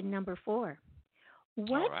 Question number 4.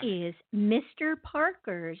 What is Mr.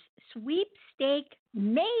 Parker's sweepstake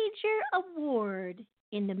major award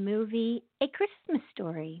in the movie A Christmas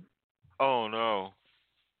Story? Oh, no.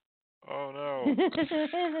 Oh, no.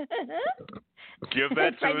 Give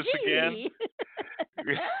that to us again.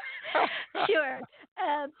 Sure.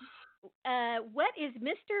 What is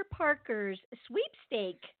Mr. Parker's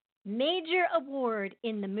sweepstake major award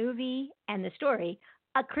in the movie and the story,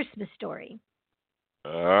 A Christmas Story?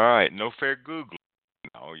 All right. No fair Google.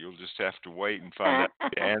 No, you'll just have to wait and find out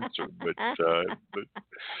the answer.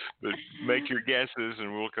 But make your guesses,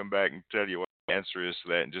 and we'll come back and tell you what the answer is to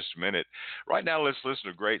that in just a minute. Right now, let's listen to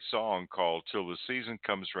a great song called "Till the Season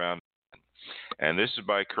Comes Round," and this is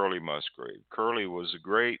by Curly Musgrave. Curly was a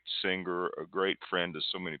great singer, a great friend to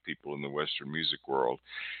so many people in the Western music world,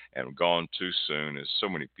 and gone too soon, as so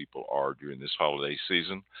many people are during this holiday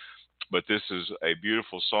season. But this is a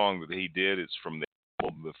beautiful song that he did. It's from the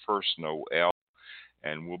album The First Noel.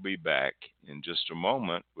 And we'll be back in just a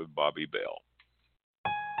moment with Bobby Bell.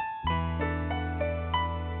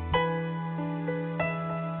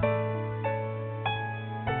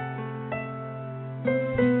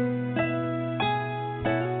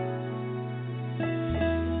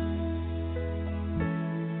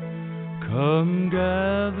 Come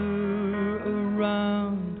gather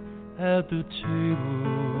around at the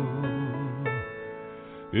table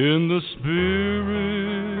in the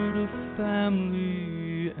spirit of family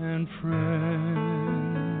and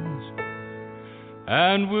friends,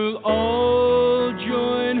 and we'll all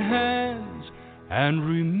join hands and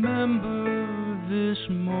remember this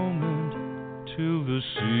moment till the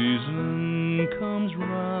season comes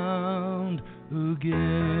round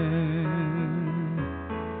again.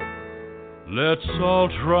 Let's all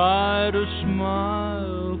try to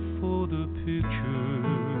smile for the picture,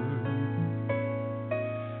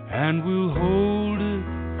 and we'll hold it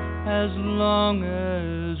as long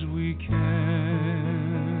as we can.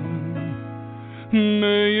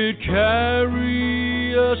 May it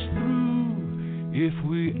carry us through if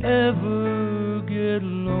we ever get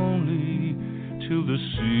lonely, till the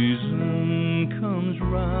season comes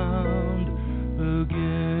round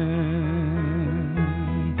again.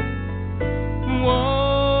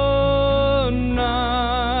 One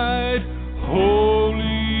night,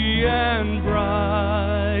 holy and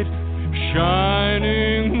bright,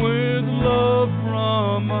 shining with love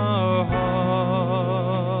from our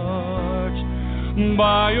hearts,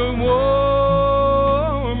 by a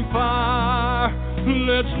warm fire,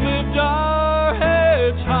 let's lift our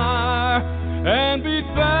heads high and be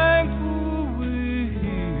thankful we're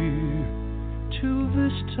here till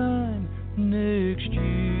this time next year.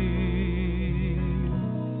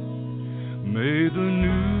 May the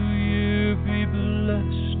new year be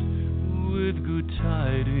blessed with good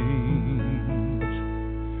tidings,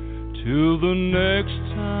 till the next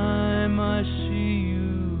time I see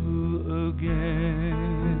you again.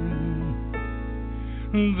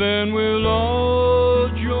 Then we'll all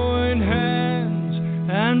join hands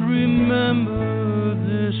and remember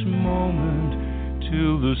this moment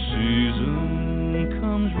till the season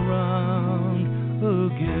comes round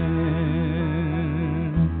again.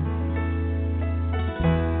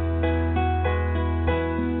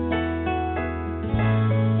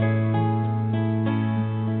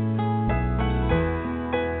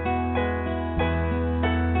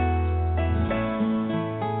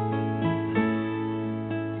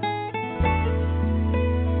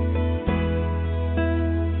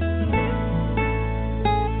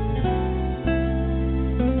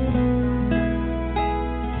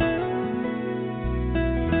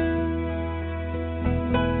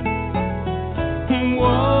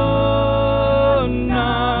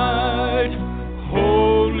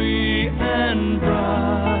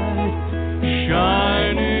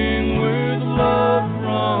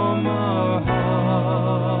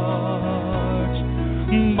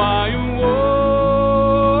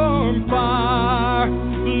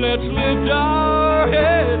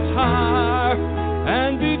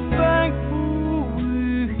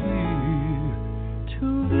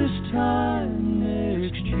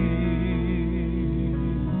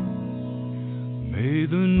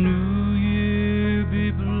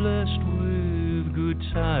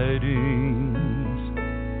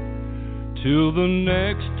 Till the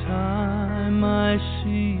next time I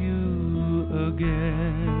see you again.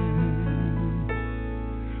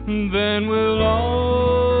 Then we'll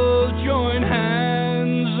all join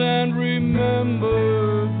hands and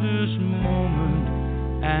remember this moment,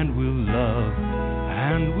 and we'll love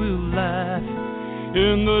and we'll laugh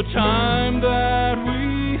in the time that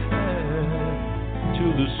we had,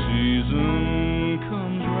 till the season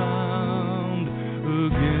comes round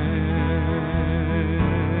again.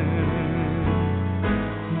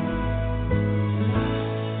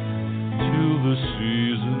 The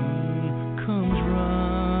season comes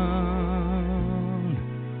round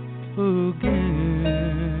again.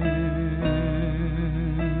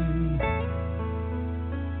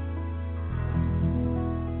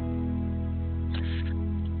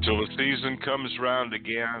 Till the season comes round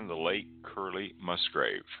again, the late Curly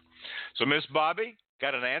Musgrave. So, Miss Bobby,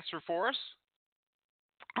 got an answer for us?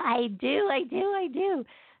 I do.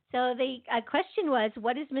 So the question was,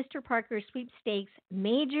 what is Mr. Parker's sweepstakes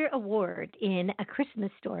major award in A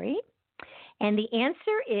Christmas Story? And the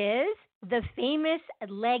answer is the famous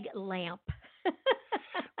leg lamp.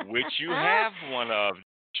 Which you have one of,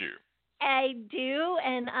 don't you? I do,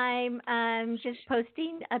 and I'm just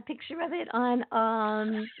posting a picture of it on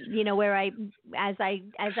where as I've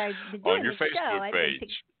been doing on your the Facebook show,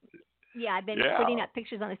 page. I've been putting up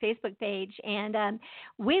pictures on the Facebook page, and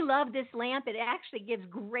we love this lamp. It actually gives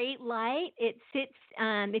great light. It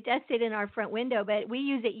does sit in our front window, but we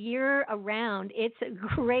use it year around. It's a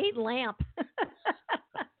great lamp.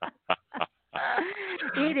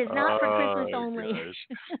 It is not for Christmas only. Gosh.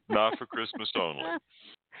 Not for Christmas only.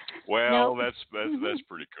 Well, Nope. that's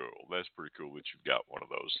pretty cool. That's pretty cool that you've got one of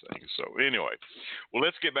those things. So anyway, well,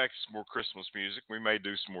 let's get back to some more Christmas music. We may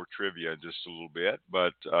do some more trivia in just a little bit,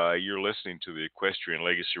 but you're listening to the Equestrian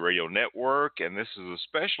Legacy Radio Network, and this is a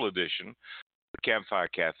special edition of the Campfire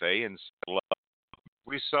Cafe, and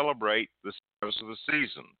we celebrate the stars of the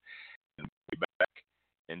season. And we'll be back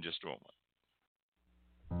in just a moment.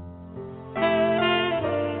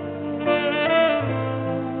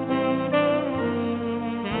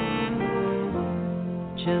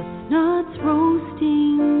 Chestnuts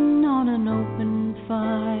roasting on an open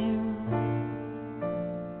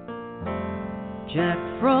Jack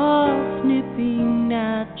Frost nipping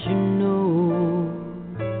at your nose,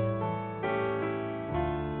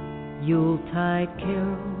 Yuletide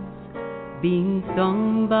carols being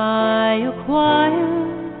sung by a choir,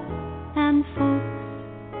 and folks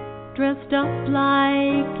dressed up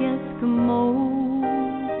like Eskimos.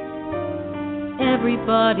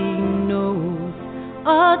 Everybody knows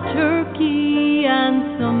a turkey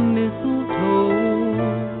and some mistletoe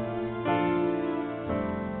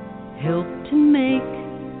help to make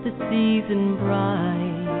the season bright.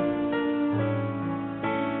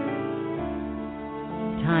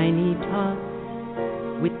 Tiny tots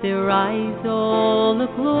with their eyes all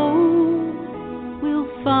aglow will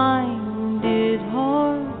find it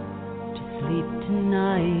hard to sleep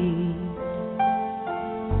tonight.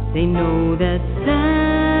 They know that Santa's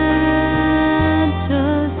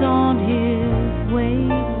on his way.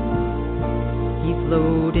 He's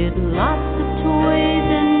loaded lots of toys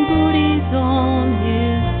and goodies on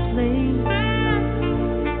his sleigh,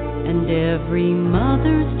 and every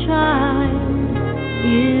mother's child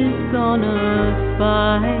is gonna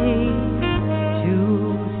spy to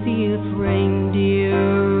see if reindeer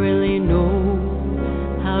really know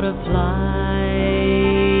how to fly.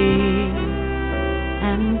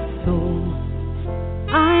 And so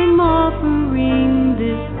I'm offering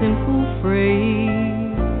this simple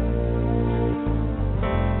phrase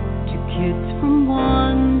to kids from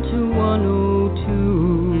 1 to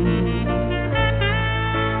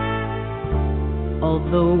 102.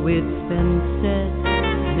 Although it's been said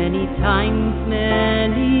many times,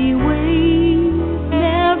 many ways,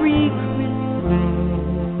 Merry Christmas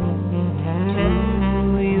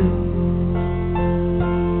to you.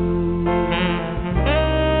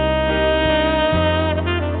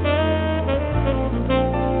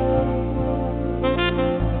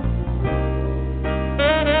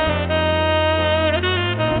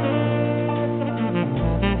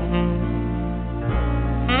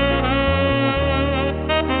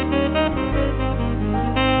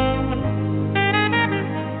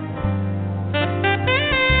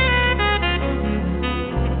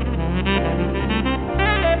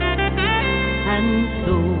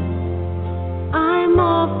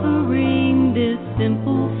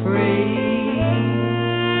 Simple phrase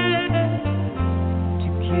to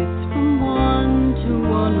kids from 1 to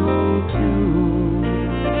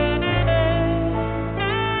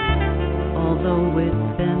 102. Although it's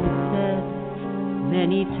been said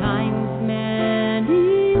many times,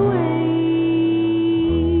 many ways,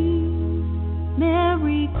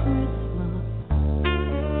 Merry Christmas,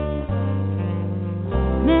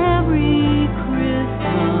 Merry Christmas.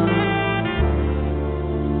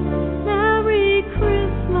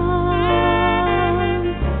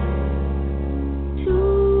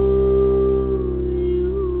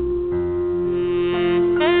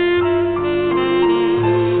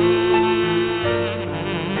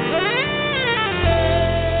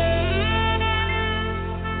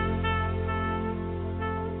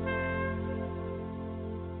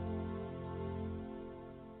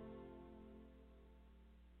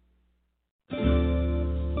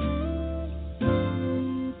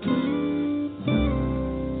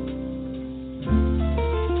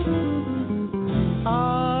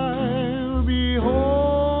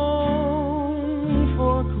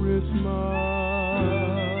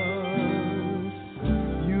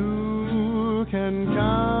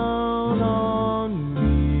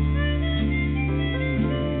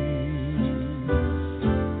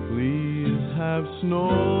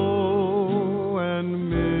 Snow and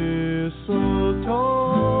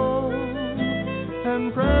mistletoe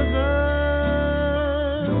and presents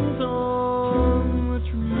on the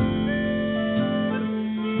tree.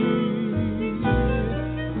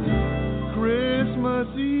 Christmas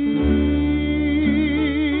Eve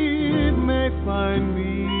may find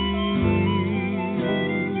me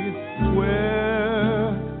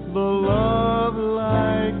where the love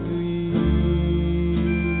light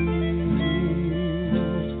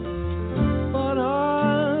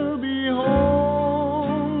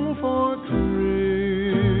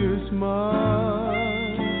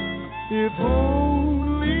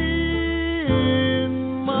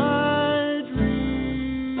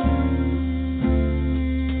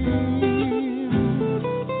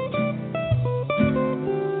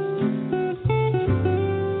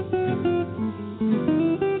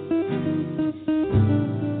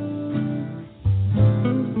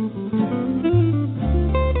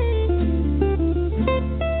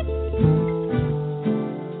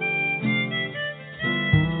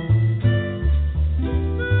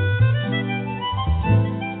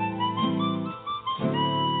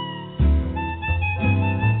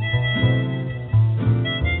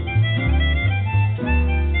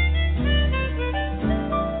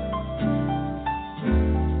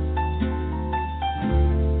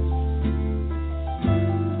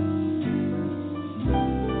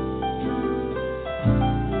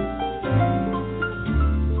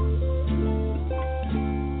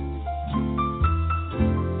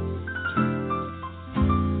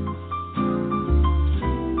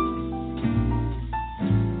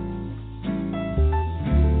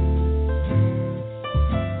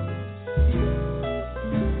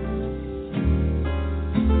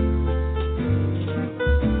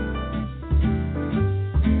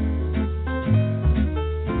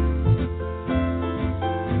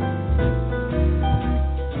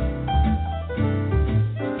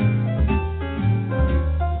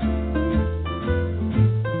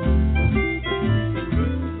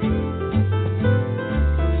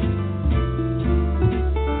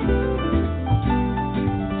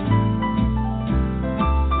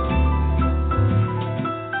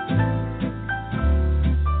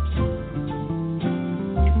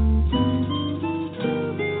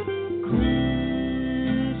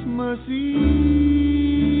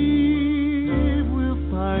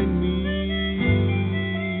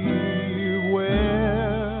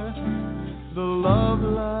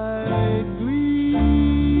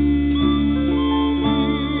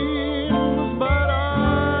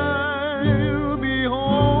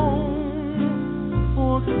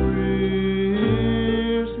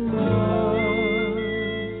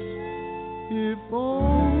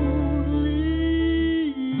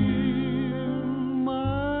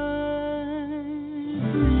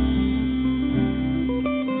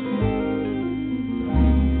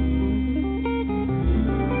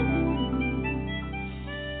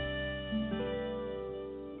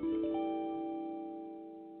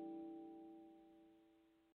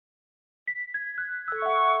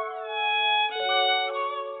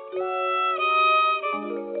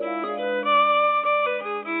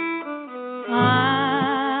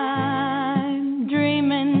I'm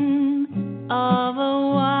dreaming of a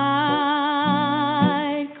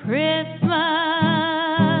white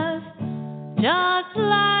Christmas, just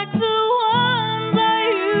like the ones I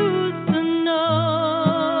used to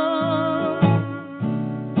know,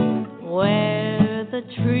 where the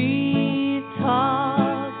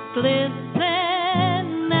treetops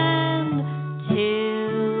glisten and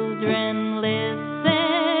children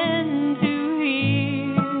listen to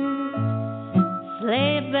hear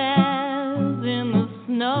sleigh bells in the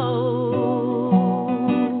snow.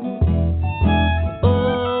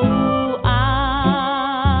 Oh,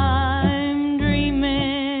 I'm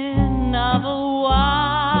dreaming of a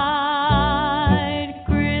white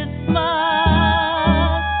Christmas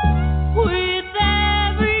with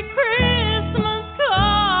every Christmas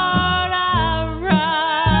card I write.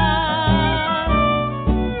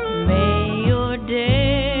 May your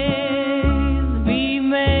days be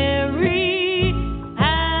merry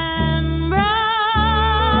and bright,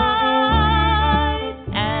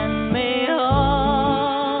 and may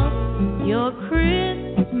all your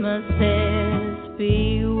Christmases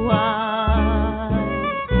be white.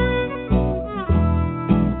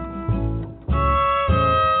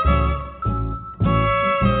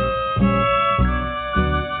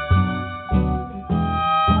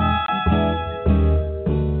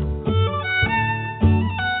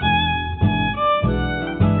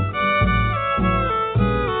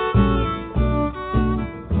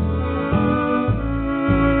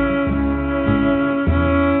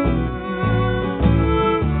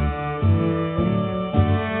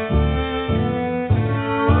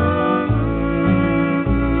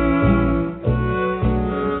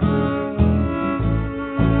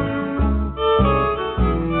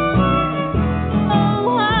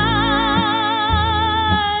 Oh,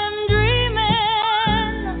 I'm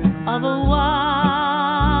dreaming of a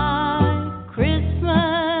white Christmas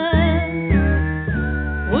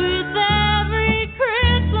with every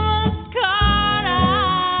Christmas card I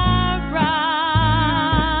write.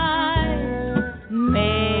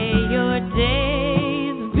 May your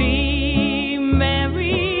days be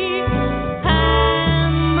merry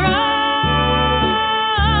and bright,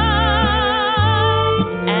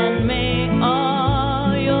 and may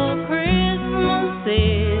all your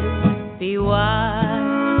Christmases be white.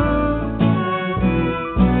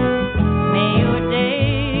 May your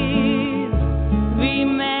days be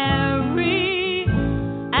merry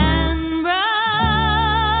and bright,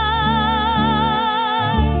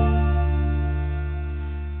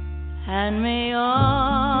 and may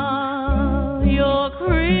all your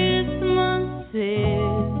Christmases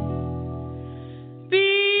be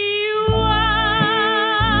white.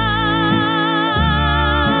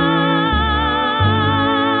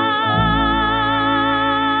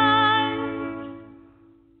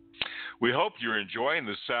 We hope you're enjoying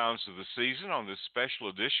the sounds of the season on this special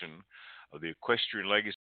edition of the Equestrian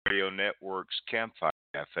Legacy Radio Network's Campfire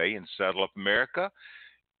Cafe in Saddle Up America.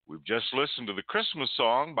 We've just listened to the Christmas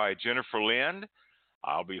song by Jennifer Lind,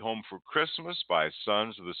 I'll Be Home for Christmas by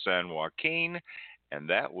Sons of the San Joaquin, and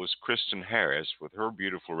that was Kristen Harris with her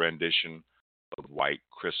beautiful rendition of White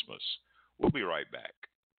Christmas. We'll be right back.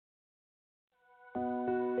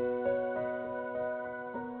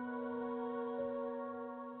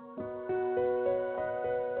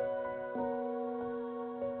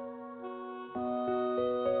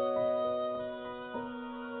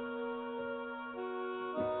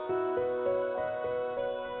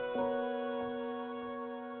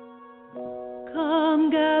 Come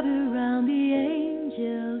gather round the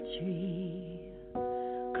angel tree.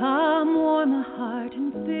 Come warm a heart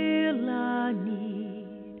and fill a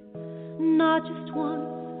need. Not just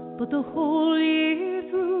once, but the whole year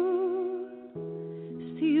through.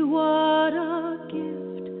 See what a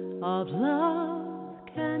gift of love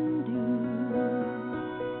can do.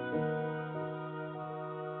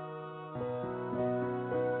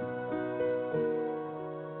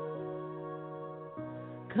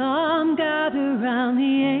 Come gather round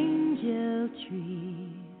the angel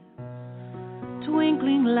tree,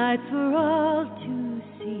 twinkling lights for all to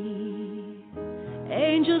see.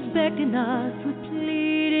 Angels beckon us with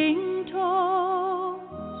pleading tones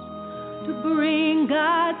to bring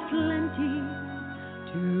God's plenty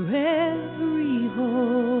to every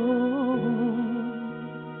home.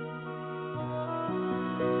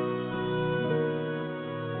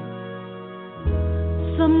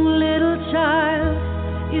 Some little child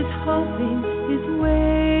is hoping, is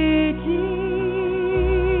waiting.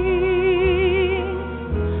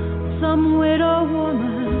 Some widow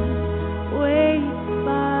woman waits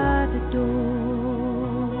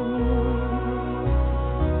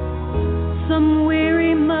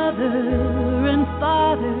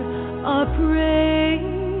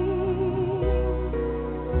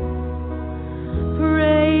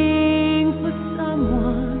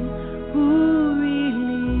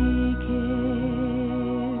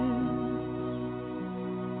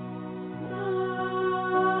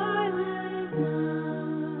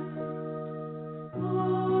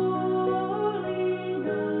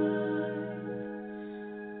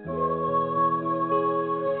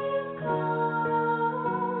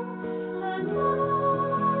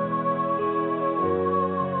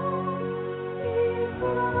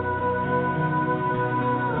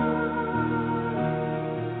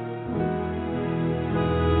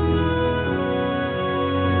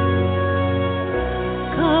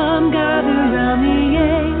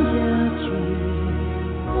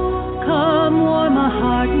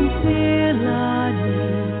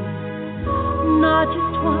not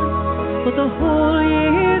just once, but the whole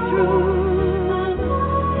year through.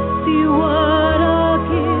 See what a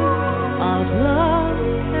gift of love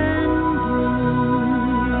can do.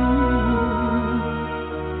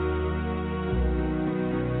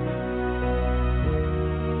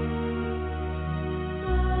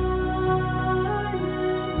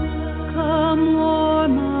 Come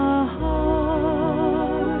warm our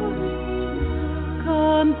hearts,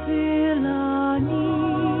 come fill our needs.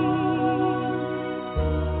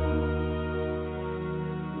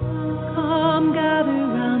 Come gather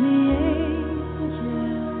round the angel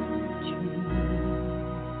tree.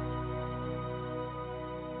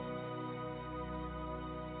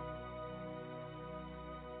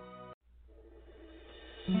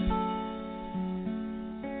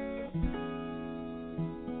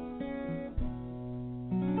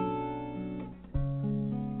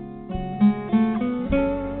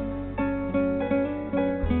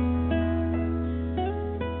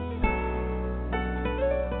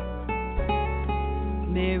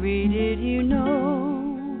 Mary, did you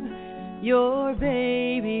know your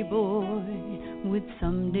baby boy would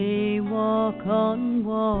someday walk on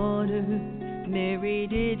water? Mary,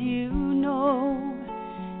 did you know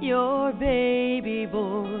your baby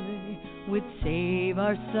boy would save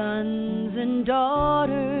our sons and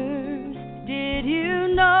daughters? Did you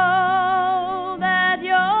know that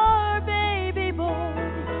your baby boy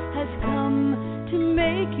has come to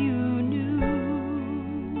make you new?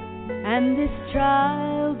 And this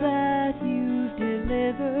child that you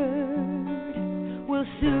delivered will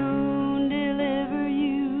soon deliver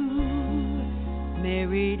you.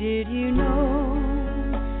 Mary, did you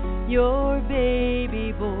know your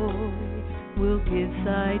baby boy will give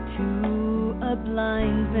sight to a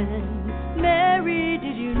blind man? Mary,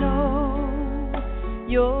 did you know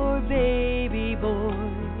your baby boy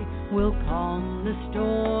will calm the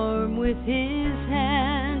storm with his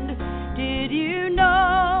hand? Did you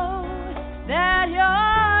know that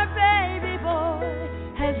your baby boy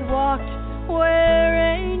has walked where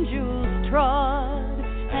angels trod?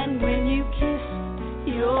 And when you kiss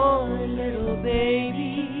your little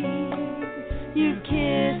baby, you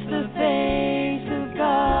kiss the face of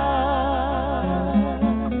God.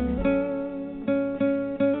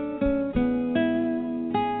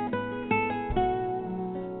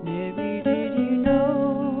 Mary, did you know?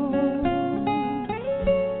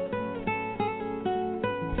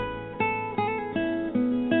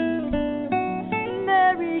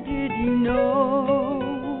 Mary, did you know?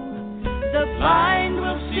 The blind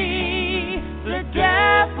will see, the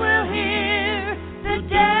deaf will hear, the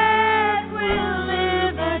dead will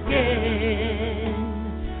live again.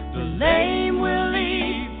 The lame will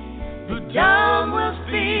leap, the dumb will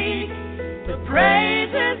speak, the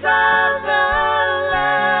praises of the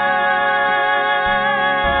Lamb.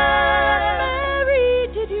 Mary,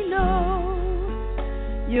 did you know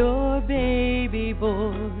your baby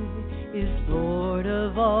boy is Lord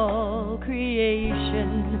of all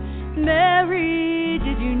creation? Mary,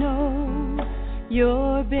 did you know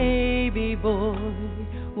your baby boy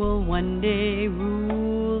will one day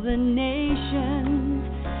rule the nations?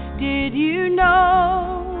 Did you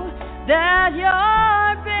know that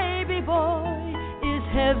your baby boy is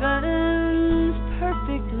heaven's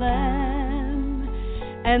perfect lamb?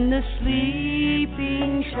 And the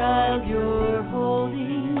sleeping child you're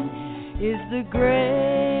holding is the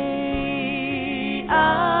great I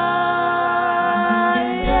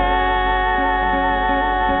am.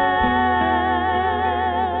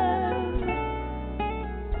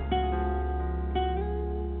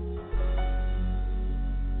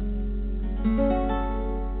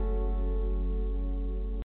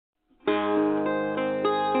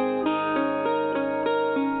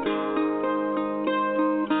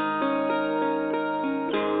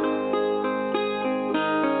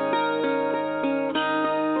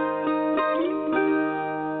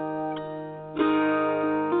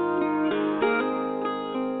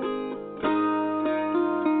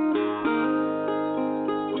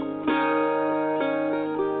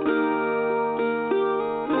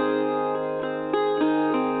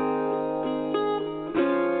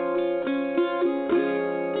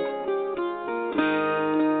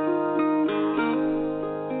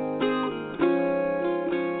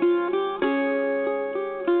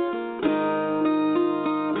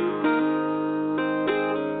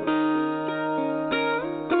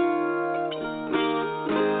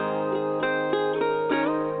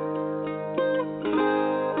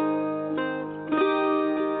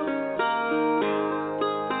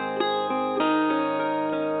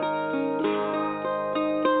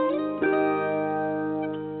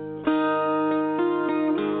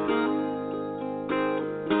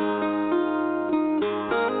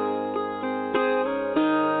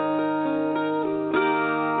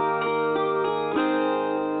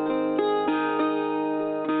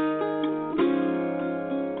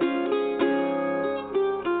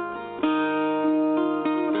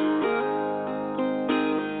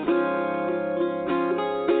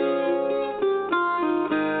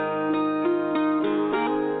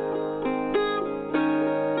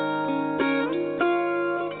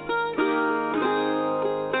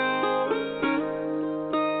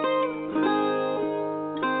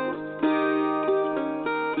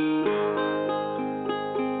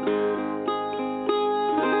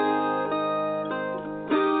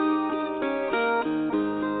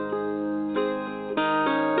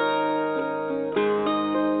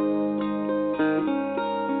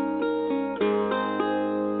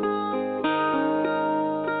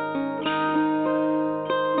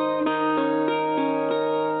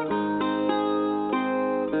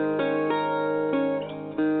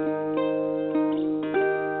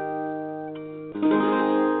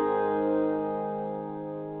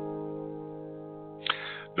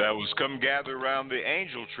 was Come Gather Around the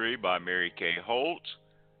Angel Tree by Mary Kay Holt.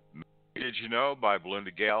 Did You Know by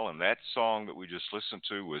Belinda Gale. And that song that we just listened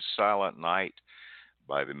to was Silent Night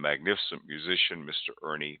by the magnificent musician Mr.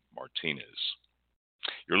 Ernie Martinez.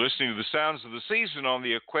 You're listening to the sounds of the season on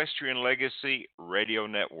the Equestrian Legacy Radio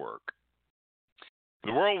Network.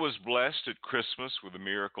 The world was blessed at Christmas with a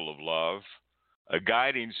miracle of love, a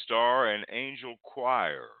guiding star, and angel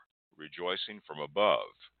choir rejoicing from above.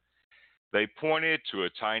 They pointed to a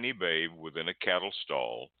tiny babe within a cattle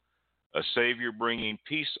stall, a Savior bringing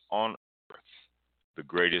peace on earth, the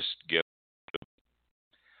greatest gift.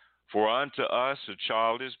 For unto us a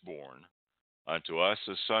child is born, unto us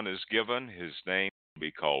a son is given, his name will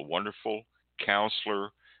be called Wonderful,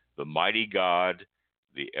 Counselor, the Mighty God,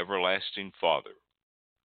 the Everlasting Father,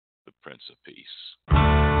 the Prince of Peace.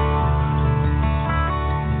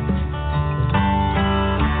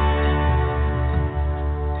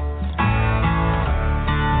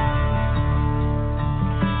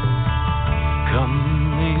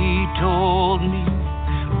 Come, he told me,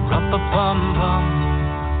 rumpa-pum-pum,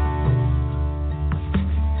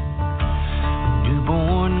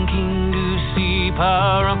 newborn king to see,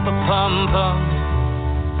 pa-rumpa-pum-pum.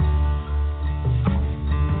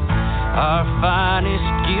 Our finest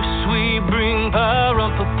gifts we bring,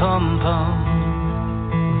 pa-rumpa-pum-pum,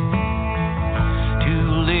 to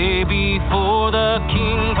lay before the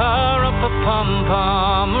king,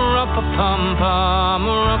 pa-rumpa-pum-pum, rumpa-pum-pum,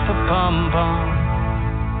 rumpa-pum-pum.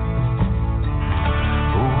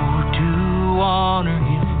 Oh, to honor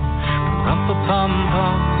him,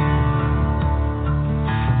 rumpa-pum-pum,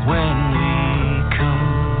 when we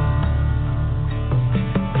come.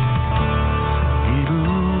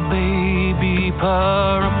 Little baby,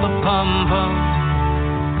 pa-rumpa-pum-pum,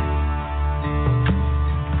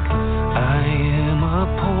 I am a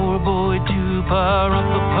poor boy too,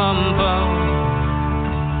 pa-rumpa-pum-pum.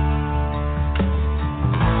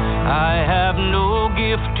 I have no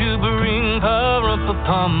gift to bring,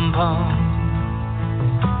 pa-rumpa-pum-pum,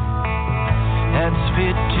 that's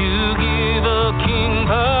fit to give a king,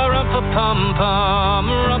 pa-rumpa-pum-pum,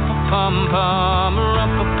 rumpa-pum-pum,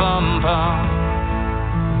 rumpa-pum-pum.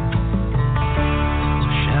 So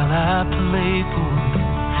shall I play for you,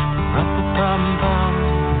 rumpa-pum-pum,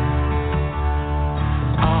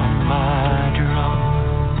 on my drum?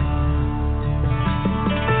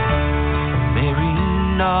 Mary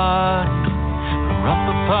nodded,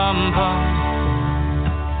 rumpa-pum-pum.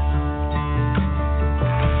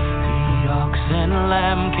 The ox and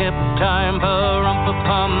lamb kept time,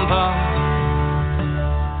 pa-rumpa-pum-pum.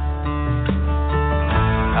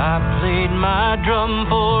 I played my drum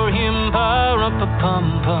for him,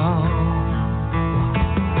 pa-rumpa-pum-pum.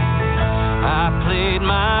 I played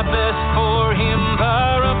my best for him,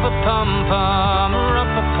 pa-rumpa-pum-pum,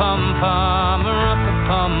 rumpa-pum-pum,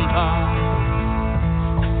 rumpa-pum-pum.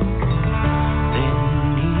 Then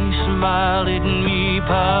he smiled at me,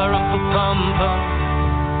 pa-rumpa-pum-pum,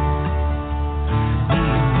 me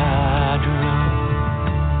and my drum.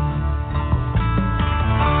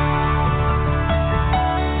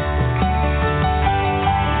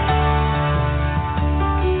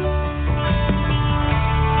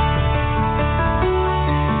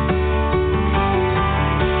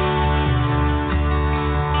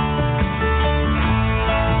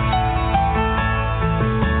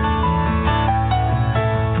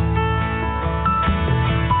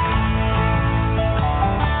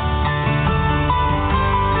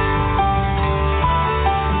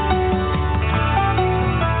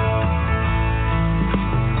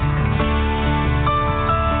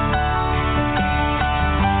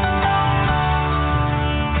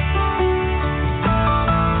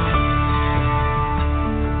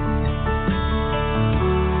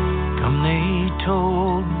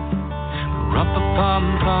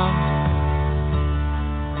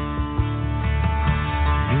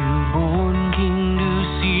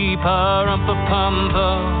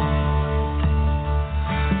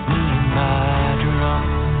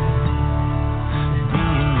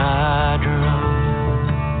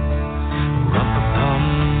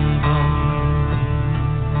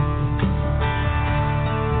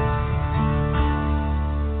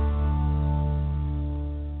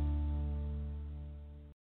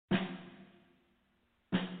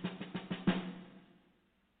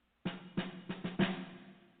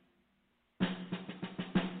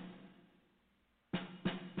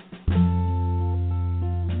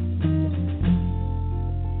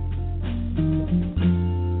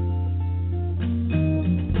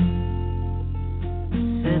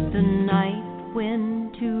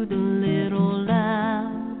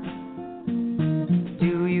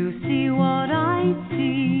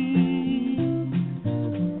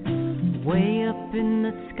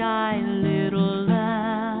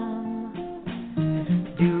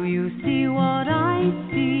 see what I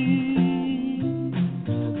see?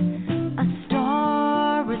 A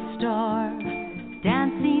star,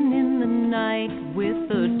 dancing in the night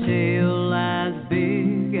with a tail as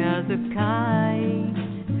big as a kite.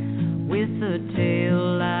 With a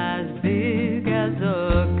tail as big as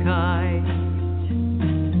a kite.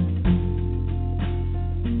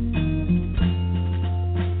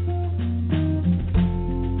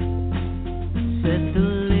 Said the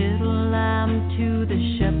little lamb to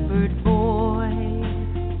the shepherd boy,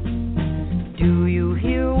 do you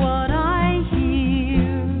hear what I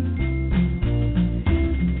hear?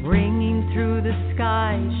 Ringing through the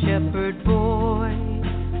sky, shepherd boy,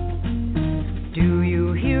 do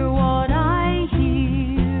you hear what I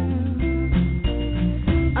hear?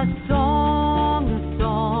 A song,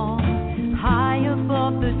 high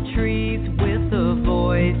above the trees with a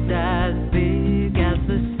voice as big as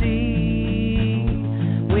the sea.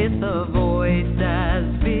 With a voice as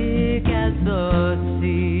big as the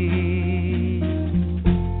sea.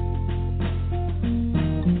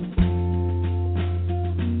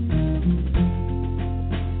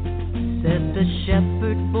 Said the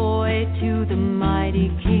shepherd boy to the mighty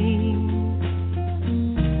king,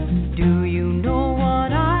 do you know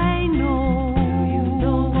what I know? Do you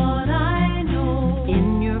know what I know?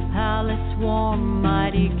 In your palace warm,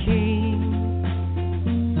 mighty king,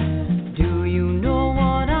 do you know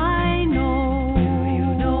what I know? Do you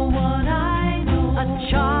know what I know? A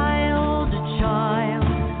child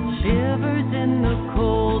shivers in the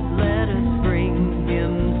cold. Let us bring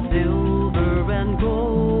him silver and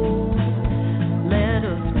gold. Let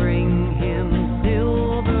us bring him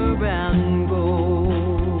silver and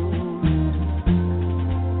gold.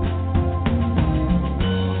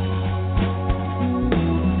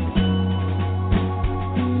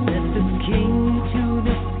 Said the king to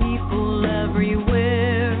the people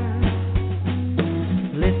everywhere,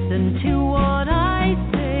 listen to what I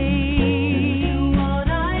say.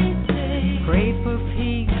 Pray for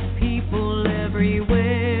peace, people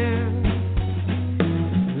everywhere.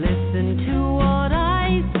 Listen to what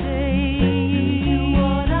I say.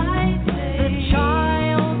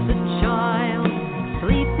 The child,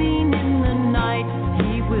 sleeping in the night,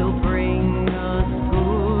 he will bring us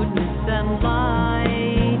goodness and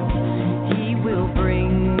light. He will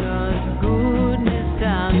bring us goodness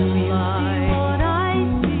and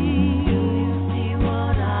light. Do you see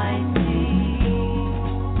what I see?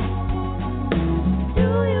 Do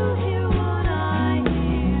you hear what I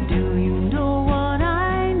hear? Do you know what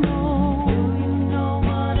I know? Do you know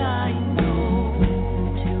what I know?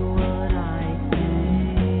 To what I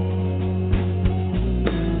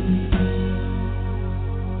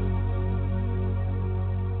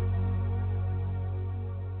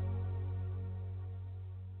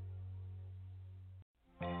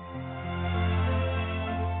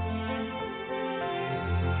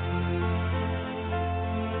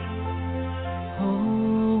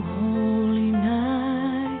Oh, holy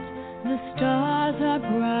night, the stars are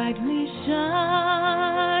brightly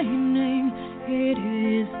shining. It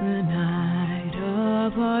is the night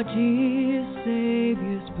of our dear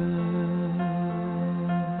Savior's birth.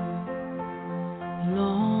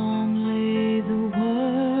 Long lay the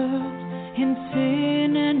world in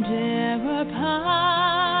sin and error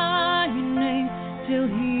pining, till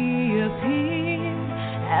he appeared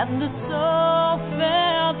and the soul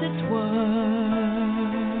felt its worth.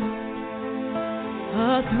 A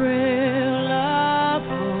thrill of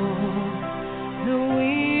hope, the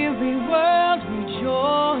weary world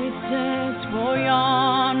rejoices, for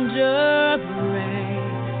yonder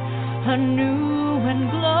breaks a new and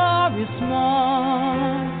glorious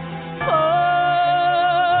morn. Fall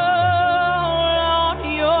on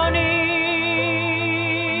your knees,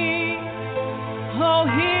 oh,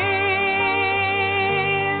 hear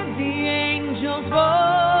the angels' voices,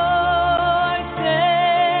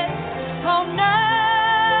 oh, night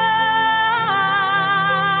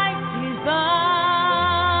divine,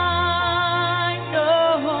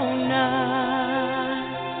 oh,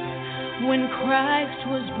 night when Christ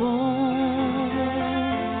was born,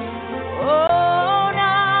 oh,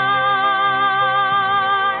 night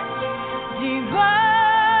divine,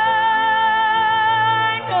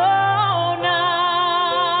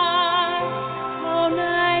 oh,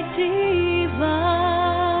 night divine.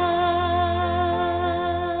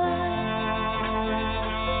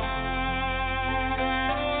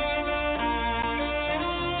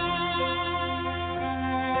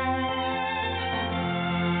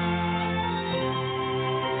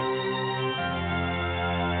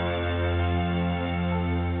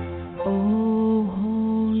 Oh,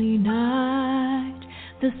 holy night,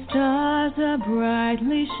 the stars are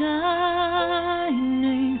brightly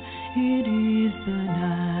shining.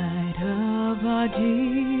 our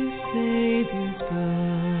dear Savior's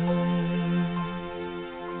birth.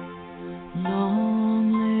 Long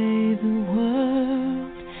lay the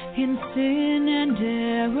world in sin and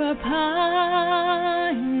error pining,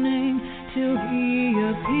 till He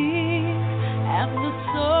appeared and the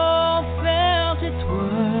soul felt its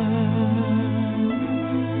worth.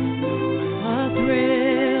 A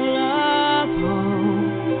thrill of hope,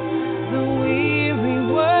 the weary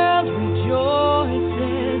world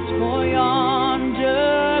rejoices, for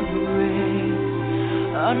yonder breaks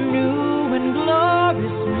a new and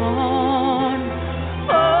glorious morn.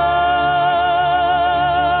 Oh,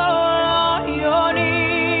 on your knees,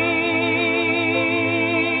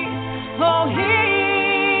 oh, hear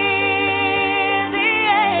the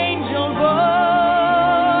angel voices,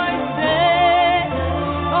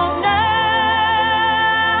 oh, night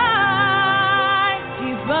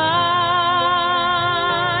divine,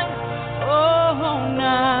 oh,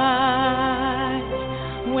 night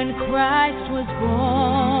when Christ was born,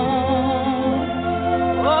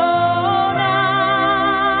 oh, night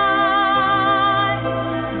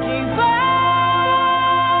divine,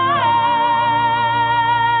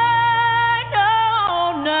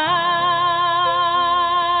 oh, night,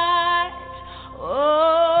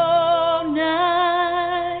 oh, night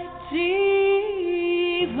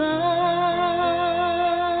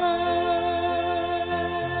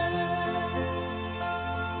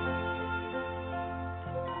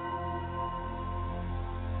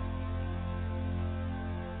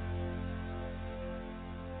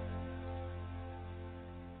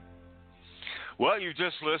Well, you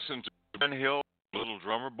just listened to Ben Hill, Little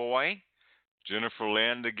Drummer Boy, Jennifer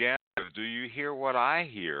Lind again, Do You Hear What I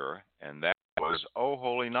Hear? And that was Oh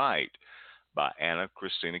Holy Night by Anna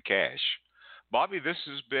Christina Cash. Bobby, this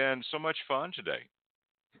has been so much fun today.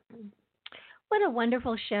 What a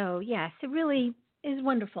wonderful show. Yes, it really is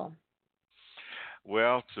wonderful.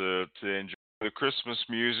 Well, to enjoy the Christmas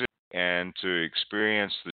music and to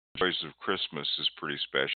experience the joys of Christmas is pretty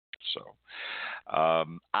special. So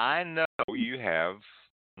I know you have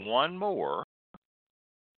one more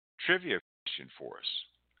trivia question for us.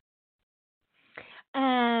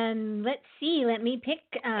 Let's see. Let me pick.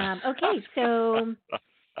 Okay, so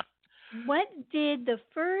what did the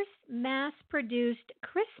first mass-produced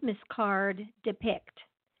Christmas card depict?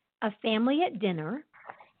 A family at dinner,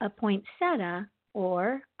 a poinsettia,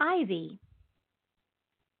 or ivy?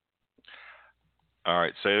 All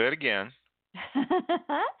right, say that again.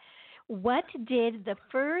 What did the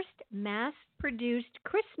first mass-produced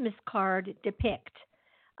Christmas card depict?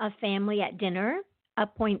 A family at dinner, a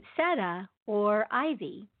poinsettia, or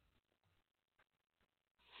ivy?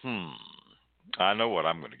 I know what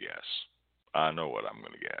I'm going to guess. I'm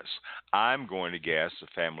going to guess a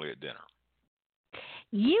family at dinner.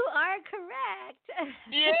 You are correct.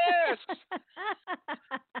 Yes!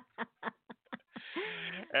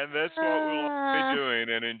 And that's what we'll all be doing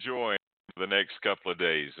and enjoying for the next couple of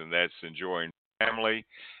days, and that's enjoying family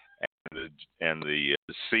and the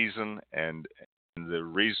season, and the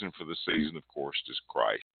reason for the season, of course, is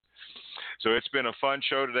Christ. So it's been a fun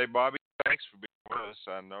show today, Bobby. Thanks for being with us.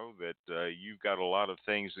 I know that you've got a lot of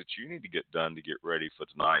things that you need to get done to get ready for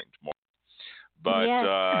tonight and tomorrow. But yes.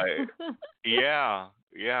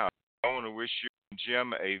 yeah. I want to wish you and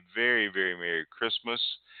Jim a very, very Merry Christmas.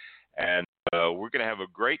 And we're going to have a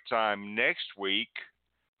great time next week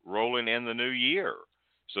rolling in the new year.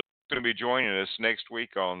 So you're going to be joining us next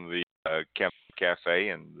week on the Cafe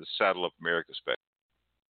and the Saddle Up America special.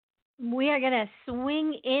 We are going to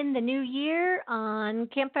swing in the new year on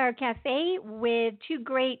Campfire Cafe with two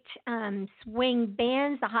great swing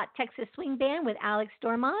bands, the Hot Texas Swing Band with Alex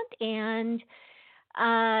Dormont and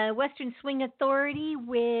Western Swing Authority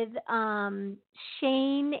with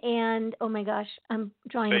Shane and, oh my gosh, I'm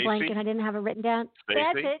drawing a blank and I didn't have it written down. Stacey.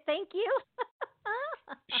 That's it. Thank you.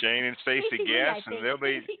 Shane and Stacey Guest, and they'll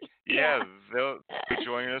be they'll be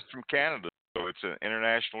joining us from Canada. So it's an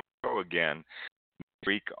international show again.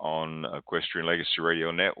 Week on Equestrian Legacy Radio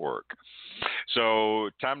Network. So,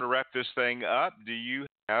 time to wrap this thing up. Do you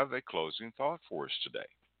have a closing thought for us today?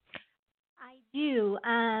 I do.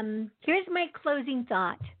 Here's my closing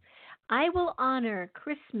thought. I will honor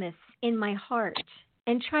Christmas in my heart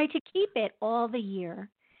and try to keep it all the year.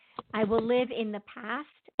 I will live in the past,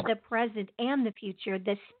 the present, and the future.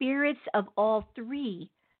 The spirits of all three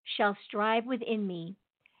shall strive within me.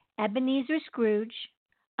 Ebenezer Scrooge,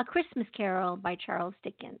 A Christmas Carol by Charles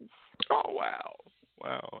Dickens. Oh, wow.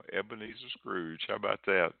 Wow. Ebenezer Scrooge. How about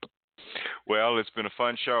that? Well, it's been a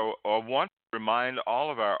fun show. I want to remind all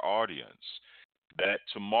of our audience that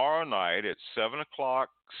tomorrow night at 7 o'clock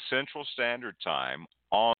Central Standard Time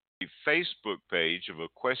on the Facebook page of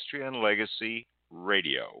Equestrian Legacy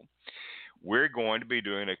Radio. We're going to be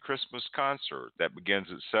doing a Christmas concert that begins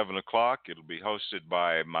at 7 o'clock. It'll be hosted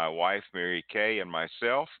by my wife, Mary Kay, and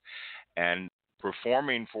myself. And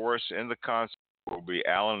performing for us in the concert will be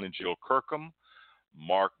Alan and Jill Kirkham.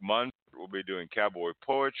 Mark Munn will be doing cowboy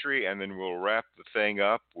poetry, and then we'll wrap the thing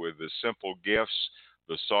up with the Simple Gifts,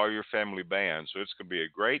 the Sawyer Family Band. So it's going to be a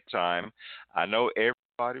great time. I know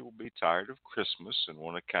everybody will be tired of Christmas and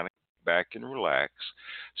want to kind of get back and relax.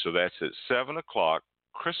 So that's at 7 o'clock,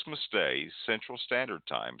 Christmas Day, Central Standard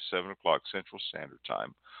Time, 7 o'clock Central Standard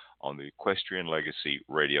Time on the Equestrian Legacy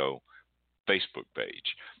Radio Facebook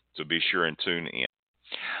page. So be sure and tune in.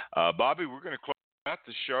 Bobby, we're going to close out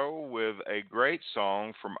the show with a great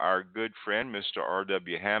song from our good friend, Mr.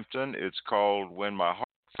 R.W. Hampton. It's called When My Heart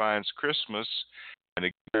Finds Christmas. And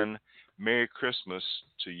again, Merry Christmas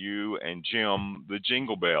to you and Jim, the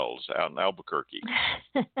Jingle Bells out in Albuquerque.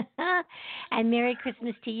 And Merry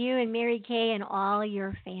Christmas to you and Mary Kay and all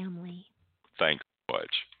your family. Thanks so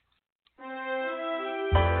much.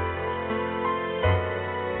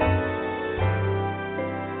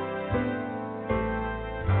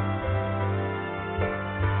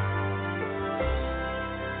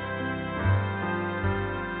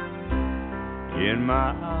 In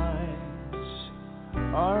my eyes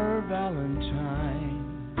are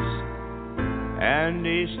valentines and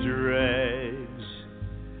Easter eggs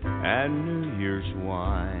and New Year's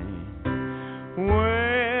wine.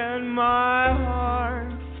 When my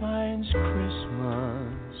heart finds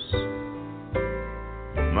Christmas,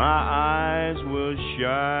 my eyes will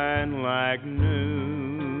shine like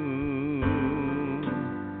new.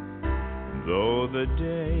 Though the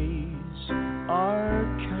days are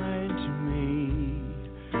kind to me,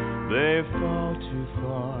 they fall too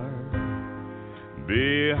far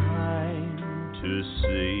behind to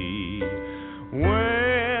see.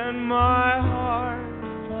 When my heart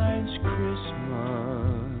finds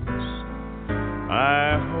Christmas,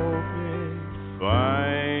 I hope it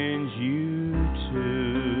finds you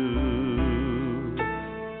too.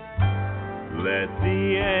 Let the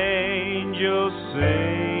angels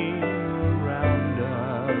sing around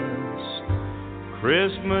us.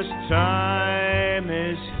 Christmas time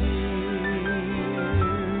is here.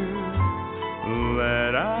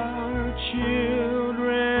 Let our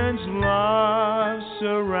children's love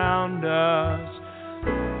surround us,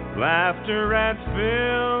 laughter and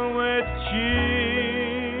fill with cheer.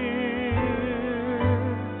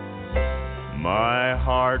 My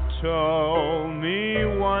heart told me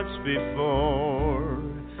once before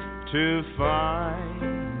to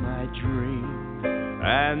find my dream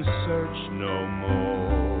and search no more.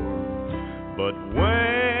 But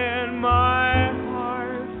when my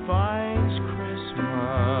heart finds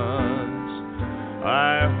Christmas,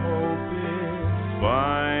 I hope it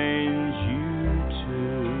finds you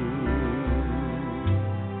too.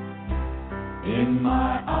 In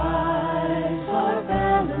my eyes are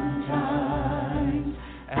valentines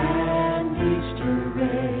and Easter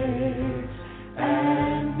eggs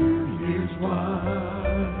and New Year's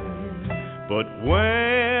wine. But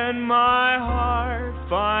when my heart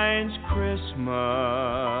finds Christmas,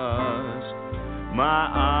 my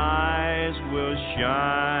eyes will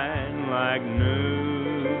shine like new.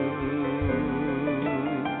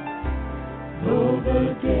 Though the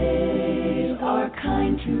days are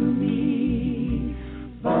kind to me,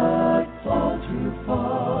 but fall too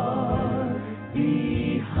far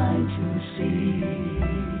behind to see.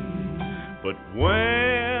 But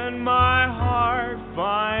when my heart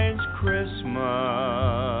finds Christmas,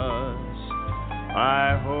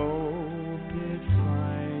 I hope it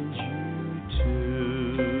finds you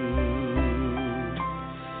too.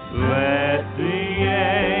 Let the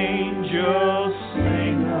angels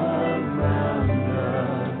sing around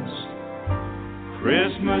us.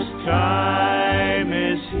 Christmas time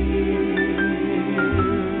is here.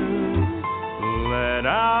 Let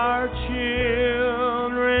our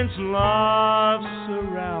children's love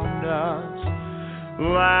surround us,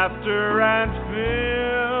 laughter and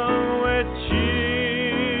fill with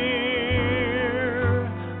cheer.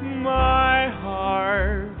 My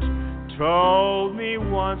heart told me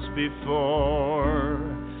once before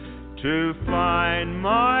to find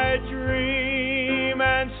my dream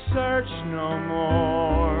and search no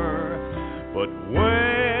more. But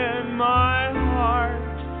when my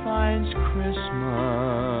heart finds Christmas,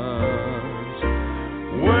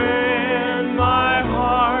 when my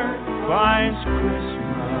heart finds Christmas,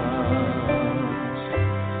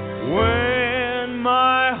 when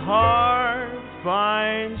my heart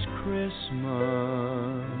finds Christmas,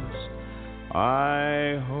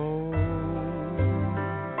 I hope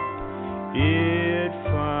it